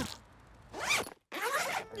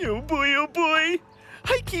 Oh boy.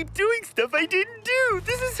 I keep doing stuff I didn't do.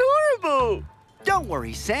 This is horrible. Don't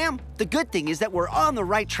worry, Sam. The good thing is that we're on the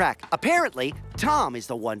right track. Apparently, Tom is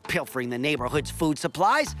the one pilfering the neighborhood's food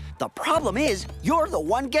supplies. The problem is, you're the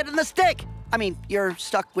one getting the stick. I mean, you're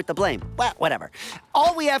stuck with the blame. Well, whatever.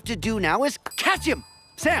 All we have to do now is catch him.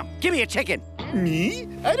 Sam, give me a chicken. Me?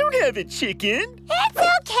 I don't have a chicken. It's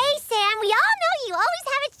okay, Sam. We all know you always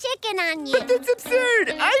have a chicken on you. But that's absurd.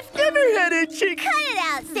 I've never had a chicken. Cut it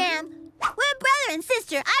out, Sam. We're brother and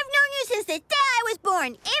sister. I've known you since the day I was born.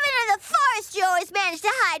 Even in the forest, you always managed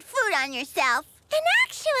to hide food on yourself. And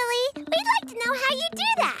actually, we'd like to know how you do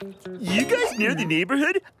that. You guys near the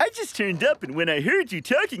neighborhood? I just turned up, and when I heard you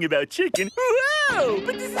talking about chicken, wow!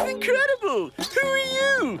 But this is incredible! Who are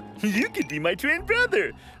you? You could be my twin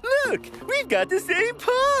brother. Look, we've got the same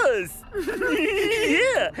paws.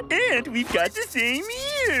 Yeah, and we've got the same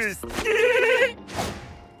ears.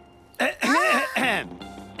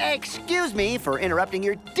 Excuse me for interrupting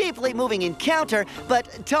your deeply moving encounter,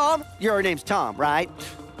 but Tom, your name's Tom, right?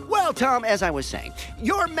 Well, Tom, as I was saying,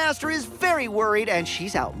 your master is very worried and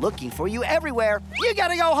she's out looking for you everywhere. You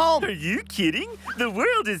gotta go home. Are you kidding? The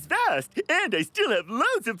world is vast, and I still have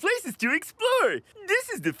loads of places to explore. This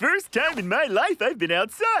is the first time in my life I've been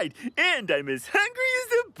outside, and I'm as hungry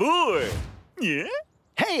as a boar. Yeah?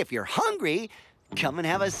 Hey, if you're hungry, come and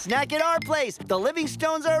have a snack at our place. The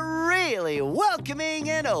Livingstones are really welcoming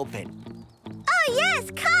and open. Oh,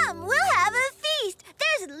 yes, come. We'll have a feast.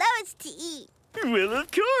 There's loads to eat. Well, of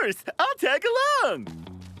course. I'll tag along.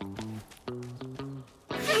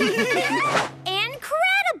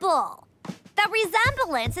 Incredible! The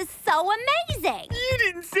resemblance is so amazing. You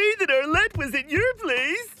didn't say that Arlette was at your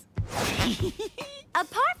place.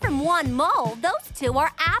 Apart from one mole, those two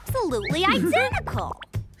are absolutely identical.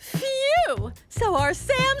 Phew! So our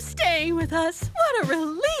Sam's staying with us. What a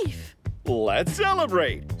relief! Let's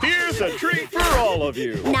celebrate. Here's a treat for all of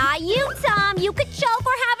you. Not you, Tom. You could choke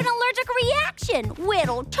or have an allergic reaction.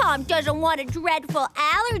 Little Tom doesn't want a dreadful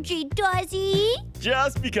allergy, does he?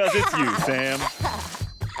 Just because it's you, Sam.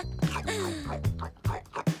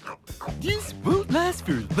 This won't last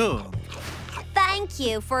for long. Thank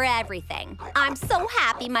you for everything. I'm so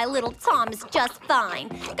happy my little Tom is just fine.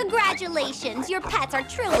 Congratulations, your pets are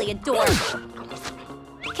truly adorable.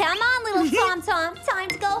 Come on, little Tom-Tom. Time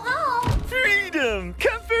to go home. Freedom,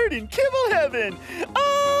 comfort, and kibble heaven.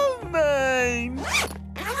 All mine.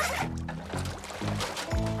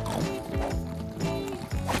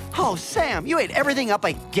 Oh, Sam, you ate everything up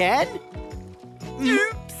again?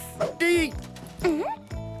 Oops.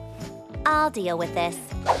 I'll deal with this.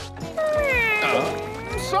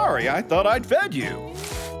 Sorry, I thought I'd fed you.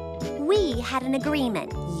 We had an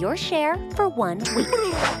agreement. Your share for 1 week.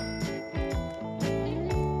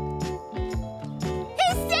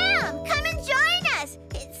 Hey, Sam, come and join us.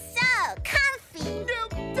 It's so comfy.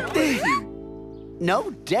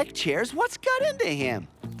 No deck chairs? What's got into him?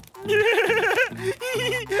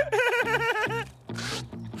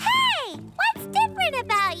 Hey, what's different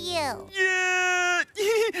about you? Yeah.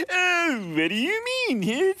 What do you mean?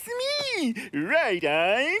 It's me. Right,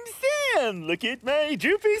 I'm Sam. Look at my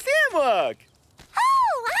droopy Sam walk.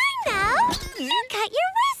 Oh, I know. You cut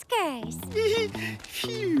your whiskers.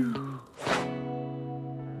 Phew.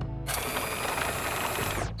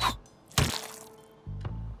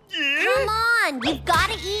 Yeah? Come on, you've got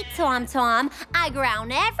to eat, Tom-Tom. I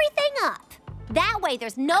ground everything up. That way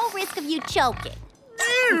there's no risk of you choking.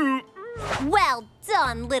 Well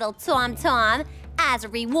done, little Tom-Tom. As a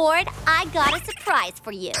reward, I got a surprise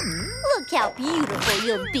for you. Look how beautiful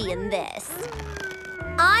you'll be in this.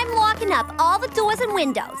 I'm locking up all the doors and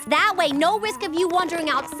windows. That way, no risk of you wandering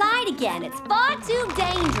outside again. It's far too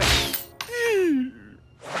dangerous.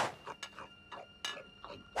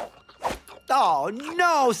 Oh,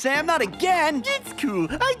 no, Sam, not again. It's cool.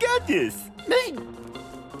 I got this.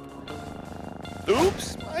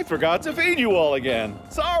 Oops, I I forgot to feed you all again.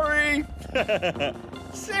 Sorry.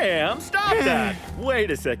 Sam, stop that. Wait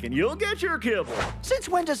a second, you'll get your kibble. Since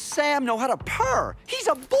when does Sam know how to purr? He's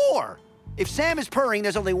a boar. If Sam is purring,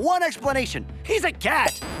 there's only one explanation. He's a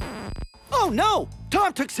cat. Oh no,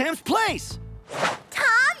 Tom took Sam's place.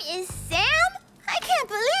 Tom is Sam? I can't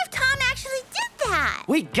believe Tom actually did that.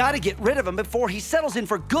 We gotta get rid of him before he settles in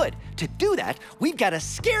for good. To do that, we've gotta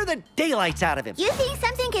scare the daylights out of him. You think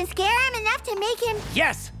something can scare him enough to make him...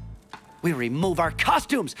 Yes. We remove our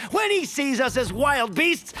costumes. When he sees us as wild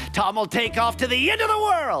beasts, Tom will take off to the end of the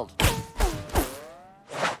world.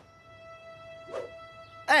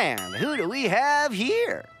 And who do we have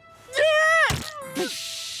here? Great to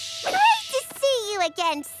see you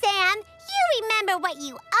again, Sam. You remember what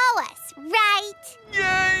you owe us, right?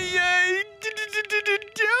 Yay!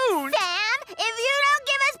 Don't! Sam, if you don't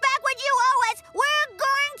give us back what you owe us, we're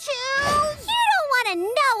going to... You don't want to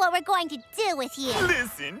know what we're going to do with you.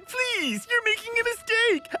 Listen, please, you're making a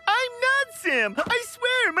mistake. I'm not Sam. I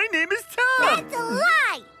swear, my name is Tom. That's a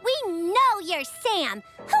lie. We know you're Sam.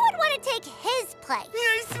 Who would want to take his place?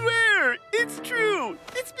 I swear, it's true.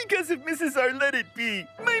 It's because of Mrs. Arletitbe,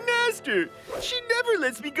 my master. She never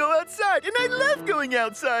lets me go outside, and I love going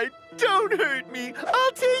outside. Don't hurt me.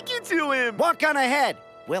 I'll take you to him. Walk on ahead.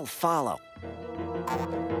 We'll follow.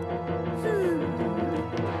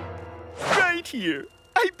 Right here.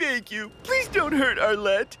 I beg you, please don't hurt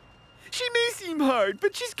Arlette. She may seem hard,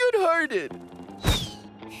 but she's good-hearted.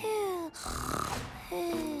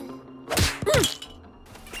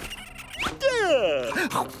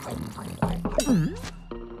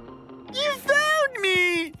 You found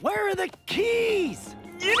me! Where are the keys?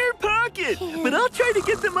 In her pocket, but I'll try to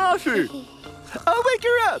get them off her. I'll wake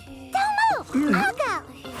her up. Don't move. I'll go.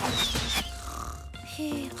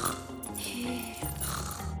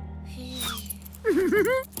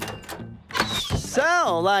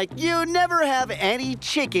 So, like, you never have any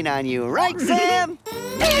chicken on you, right, Sam?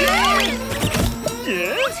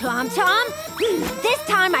 Yes? Tom, this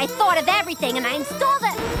time I thought of everything and I installed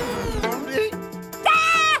a...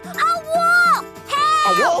 A wolf! Help!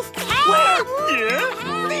 A wolf? Help! Where?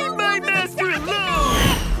 Yeah? Leave my master alone!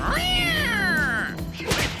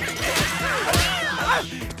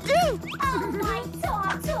 Oh, my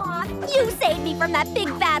Tom! You saved me from that big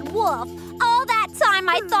bad wolf. All that time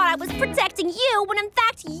I thought I was protecting you, when in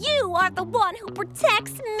fact you are the one who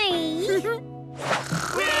protects me.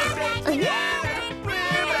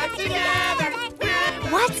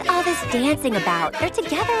 What's all this dancing about? They're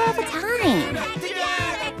together all the time.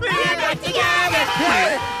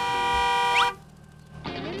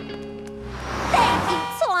 Thank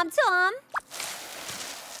you, Tom.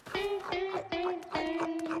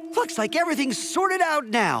 Looks like everything's sorted out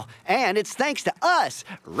now. And it's thanks to us.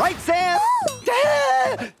 Right, Sam?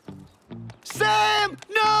 Sam!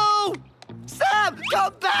 No! Sam,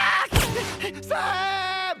 come back!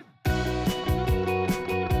 Sam!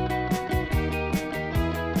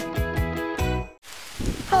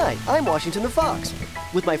 Hi, I'm Washington the Fox.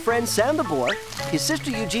 With my friend Sam the Boar, his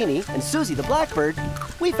sister Eugénie, and Suzie the Blackbird,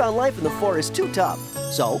 we found life in the forest too tough.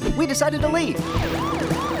 So we decided to leave.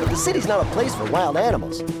 The city's not a place for wild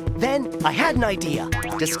animals. Then I had an idea.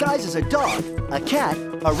 Disguised as a dog, a cat,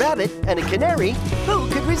 a rabbit, and a canary, who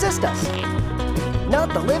could resist us? Not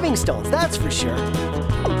the Livingstones, that's for sure.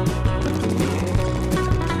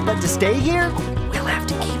 But to stay here, we'll have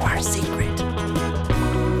to keep our secret.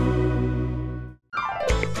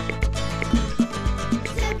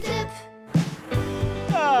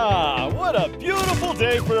 Ah, what a beautiful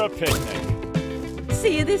day for a picnic.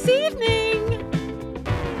 See you this evening.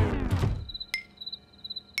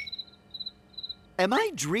 Am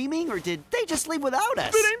I dreaming, or did they just leave without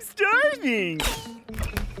us? But I'm starving.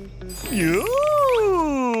 You!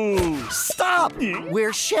 Stop!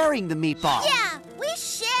 We're sharing the meatball. Yeah, we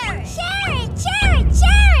share it. Share it.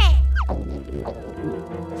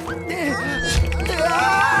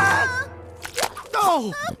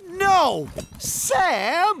 Oh, no!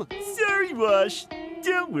 Sam! Sorry, Wash.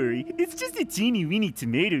 Don't worry, it's just a teeny-weeny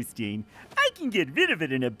tomato stain. I can get rid of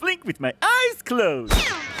it in a blink with my eyes closed.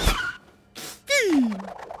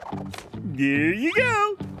 There you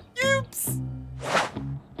go. Oops.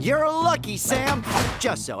 You're lucky, Sam.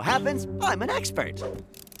 Just so happens I'm an expert.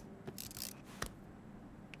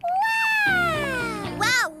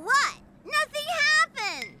 Wow, what? Nothing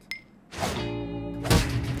happened.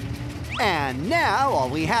 And now all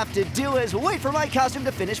we have to do is wait for my costume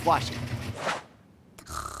to finish washing.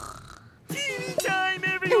 TV time,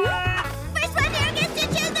 everyone! First one here gets to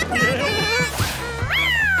choose the program. I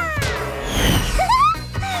win!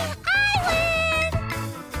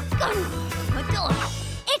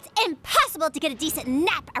 It's impossible! impossible to get a decent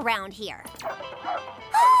nap around here.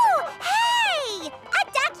 Oh, hey! A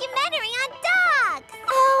documentary on dogs!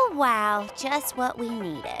 Oh, wow. Just what we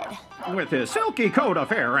needed. With his silky coat of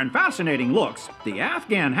hair and fascinating looks, the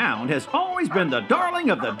Afghan hound has always been the darling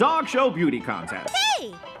of the dog show beauty contest. Hey,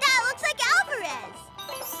 that looks like Alvarez.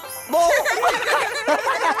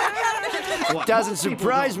 Doesn't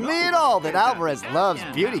surprise me at all that Alvarez loves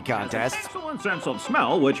beauty contests. Excellent sense of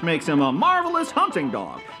smell, which makes him a marvelous hunting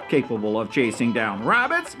dog, capable of chasing down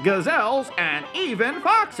rabbits, gazelles, and even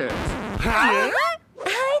foxes.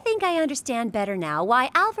 I think I understand better now why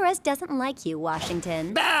Alvarez doesn't like you,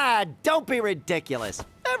 Washington. Ah, don't be ridiculous.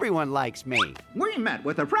 Everyone likes me. We met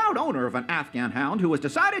with the proud owner of an Afghan hound who has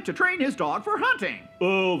decided to train his dog for hunting.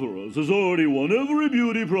 Alvarez has already won every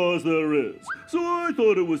beauty prize there is, so I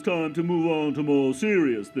thought it was time to move on to more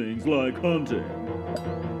serious things like hunting.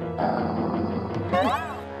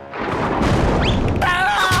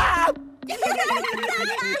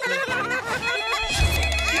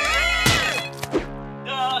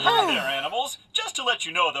 Hi there, animals. Just to let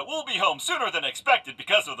you know that we'll be home sooner than expected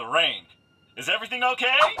because of the rain. Is everything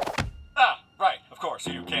okay? Ah, right, of course,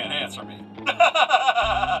 you can't answer me.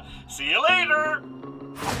 See you later!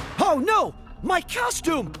 Oh no! My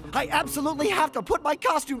costume! I absolutely have to put my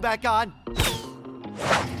costume back on!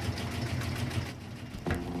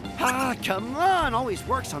 Ah, come on! Always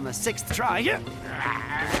works on the 6th try. You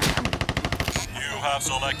have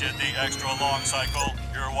selected the extra long cycle.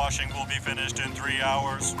 Your washing will be finished in 3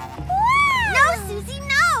 hours. No, Suzie,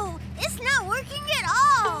 no! It's not working at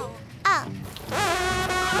all. Oh.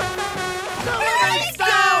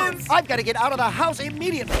 I've got to get out of the house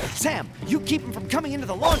immediately. Sam, you keep him from coming into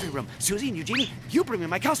the laundry room. Suzie and Eugénie, you bring me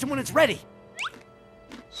my costume when it's ready.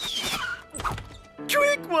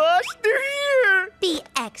 Quick, Wash, they're here! Be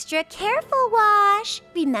extra careful, Wash.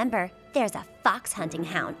 Remember, there's a fox hunting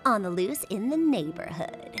hound on the loose in the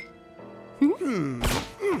neighborhood.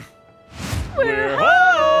 We're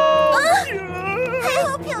home! I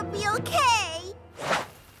hope he'll be okay.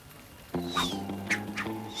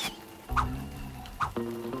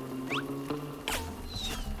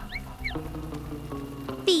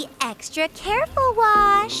 Be extra careful,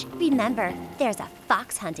 Wash. Remember, there's a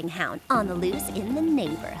fox hunting hound on the loose in the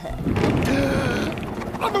neighborhood.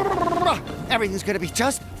 Everything's gonna be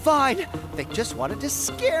just fine. They just wanted to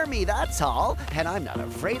scare me, that's all. And I'm not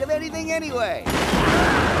afraid of anything anyway.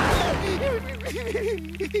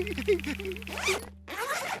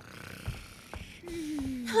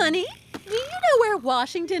 Honey, do you know where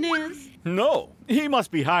Washington is? No, he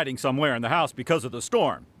must be hiding somewhere in the house because of the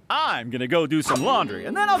storm. I'm gonna go do some laundry,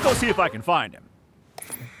 and then I'll go see if I can find him.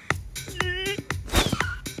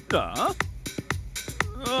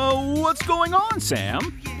 What's going on,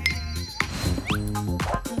 Sam?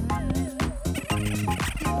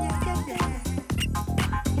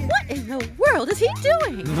 What in the world is he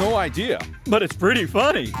doing? No idea, but it's pretty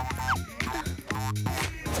funny.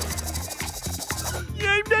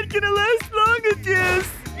 I'm not gonna last long at this.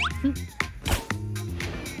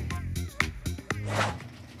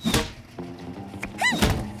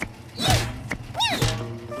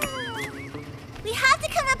 We have to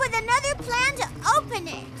come up with another plan to open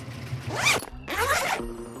it.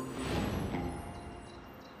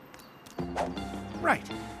 Right,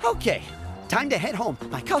 okay. Time to head home.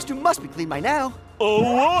 My costume must be clean by now. A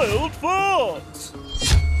wild fox!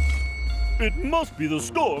 It must be the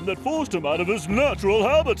storm that forced him out of his natural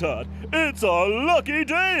habitat. It's our lucky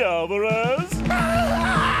day, Alvarez!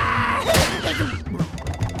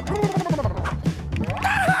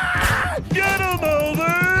 Get him,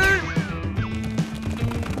 Alvy!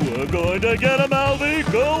 We're going to get him, Alvy!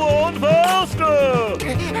 Go on faster!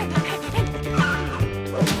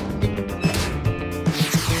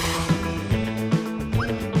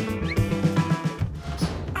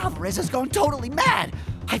 Alvarez has gone totally mad.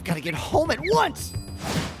 I've got to get home at once.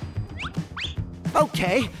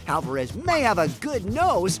 Okay, Alvarez may have a good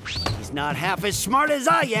nose, but he's not half as smart as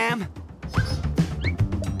I am.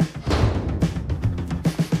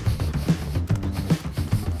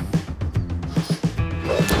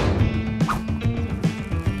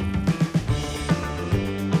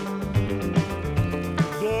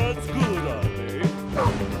 That's good, Alvy.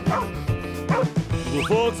 The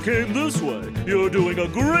fox came this way. You're doing a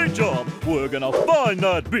great job. We're gonna find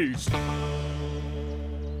that beast.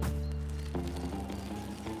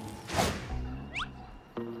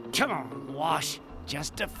 Come on, Wash.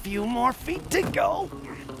 Just a few more feet to go.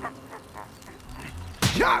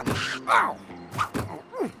 Ow!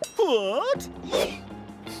 What?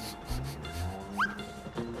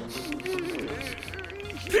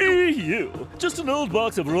 P.U. Just an old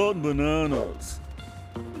box of rotten bananas.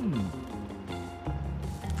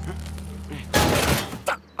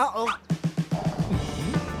 Uh-oh.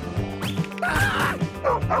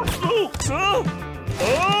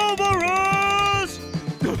 Alvarez!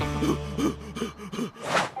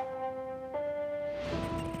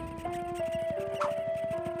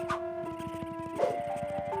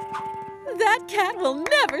 That cat will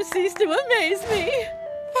never cease to amaze me.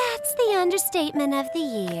 That's the understatement of the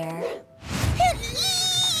year.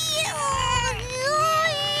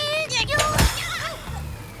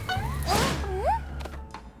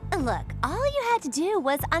 Look, all you had to do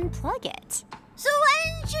was unplug it. So why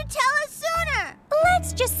didn't you tell us sooner?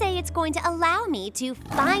 Let's just say it's going to allow me to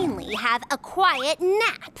finally have a quiet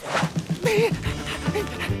nap.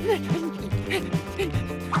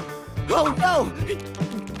 Oh, no!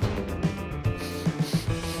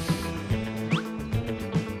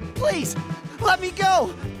 Please, let me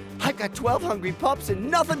go! I've got 12 hungry pups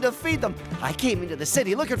and nothing to feed them. I came into the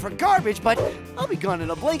city looking for garbage, but I'll be gone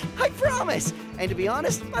in a blink, I promise. And to be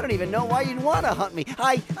honest, I don't even know why you'd want to hunt me.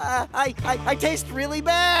 I taste really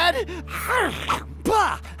bad.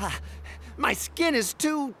 Bah! My skin is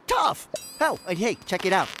too tough. Oh, and hey, check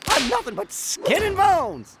it out. I'm nothing but skin and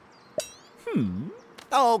bones.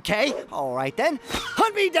 Okay, all right then.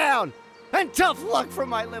 Hunt me down. And tough luck for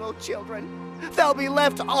my little children. They'll be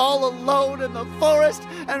left all alone in the forest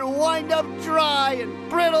and wind up dry and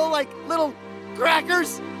brittle like little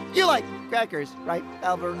crackers. You like crackers, right,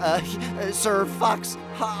 Sir Fox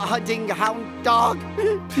Hunting Hound Dog?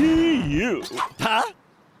 P.U. Huh?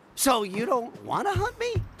 So you don't want to hunt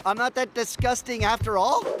me? I'm not that disgusting after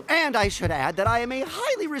all. And I should add that I am a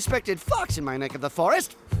highly respected fox in my neck of the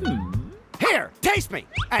forest. Here, taste me,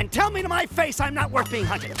 and tell me to my face I'm not worth being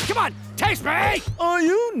hunted. Come on, taste me! Are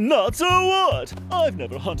you nuts or what? I've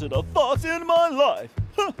never hunted a fox in my life.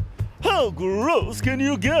 How gross can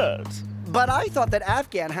you get? But I thought that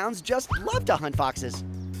Afghan hounds just love to hunt foxes.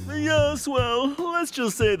 Yes, well, let's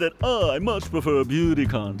just say that I much prefer beauty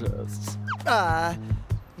contests.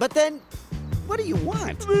 But then, what do you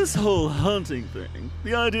want? This whole hunting thing,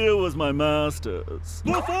 the idea was my master's.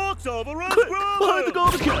 The fox Alvarez Quick, brother! behind the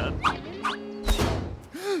garbage can!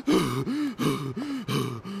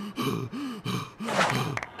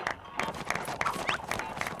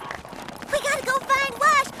 We gotta go find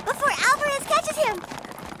Wash before Alvarez catches him.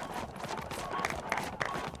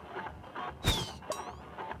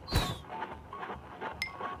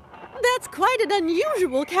 That's quite an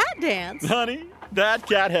unusual cat dance. Honey, that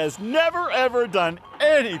cat has never ever done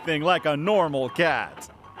anything like a normal cat.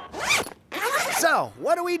 So,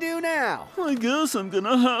 what do we do now? I guess I'm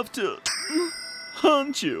gonna have to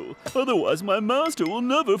hunt you. Otherwise, my master will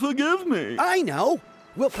never forgive me. I know.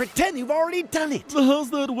 We'll pretend you've already done it.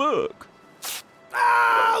 How's that work?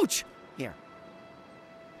 Ouch! Here.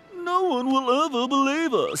 No one will ever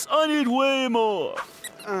believe us. I need way more.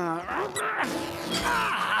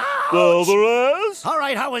 Alvarez? All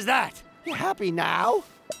right, how was that? You happy now?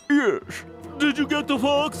 Yes. Did you get the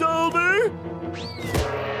fox, Albie?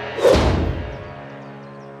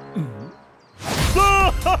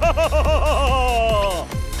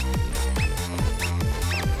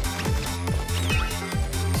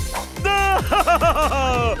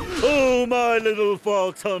 Oh, my little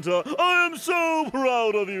fox hunter, I am so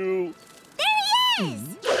proud of you. There he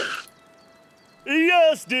is!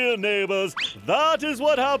 Yes, dear neighbors, that is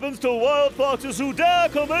what happens to wild foxes who dare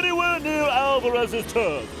come anywhere near Alvarez's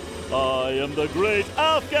turf. I am the great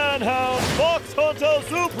Afghan hound fox hunter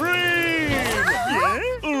supreme! Yeah?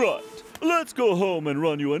 Right, let's go home and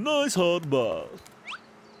run you a nice hot bath.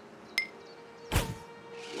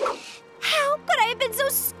 How could I have been so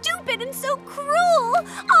stupid and so cruel?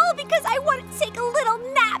 All because I wanted to take a little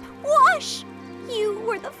nap. Wash! You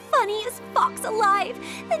were the funniest fox alive,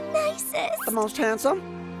 the nicest. The most handsome?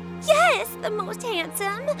 Yes, the most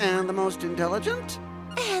handsome. And the most intelligent?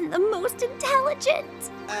 And the most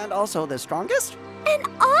intelligent. And also the strongest? And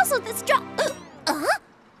also the strong...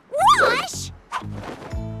 Wash!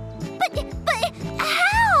 But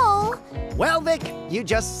how? Well, Vic, you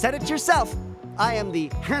just said it yourself. I am the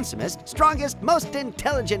handsomest, strongest, most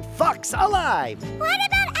intelligent fox alive. What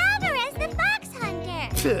about Alvarez, the fox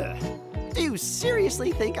hunter? Do you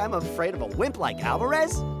seriously think I'm afraid of a wimp like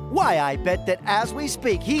Alvarez? Why, I bet that as we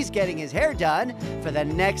speak, he's getting his hair done for the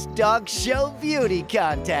next dog show beauty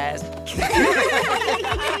contest.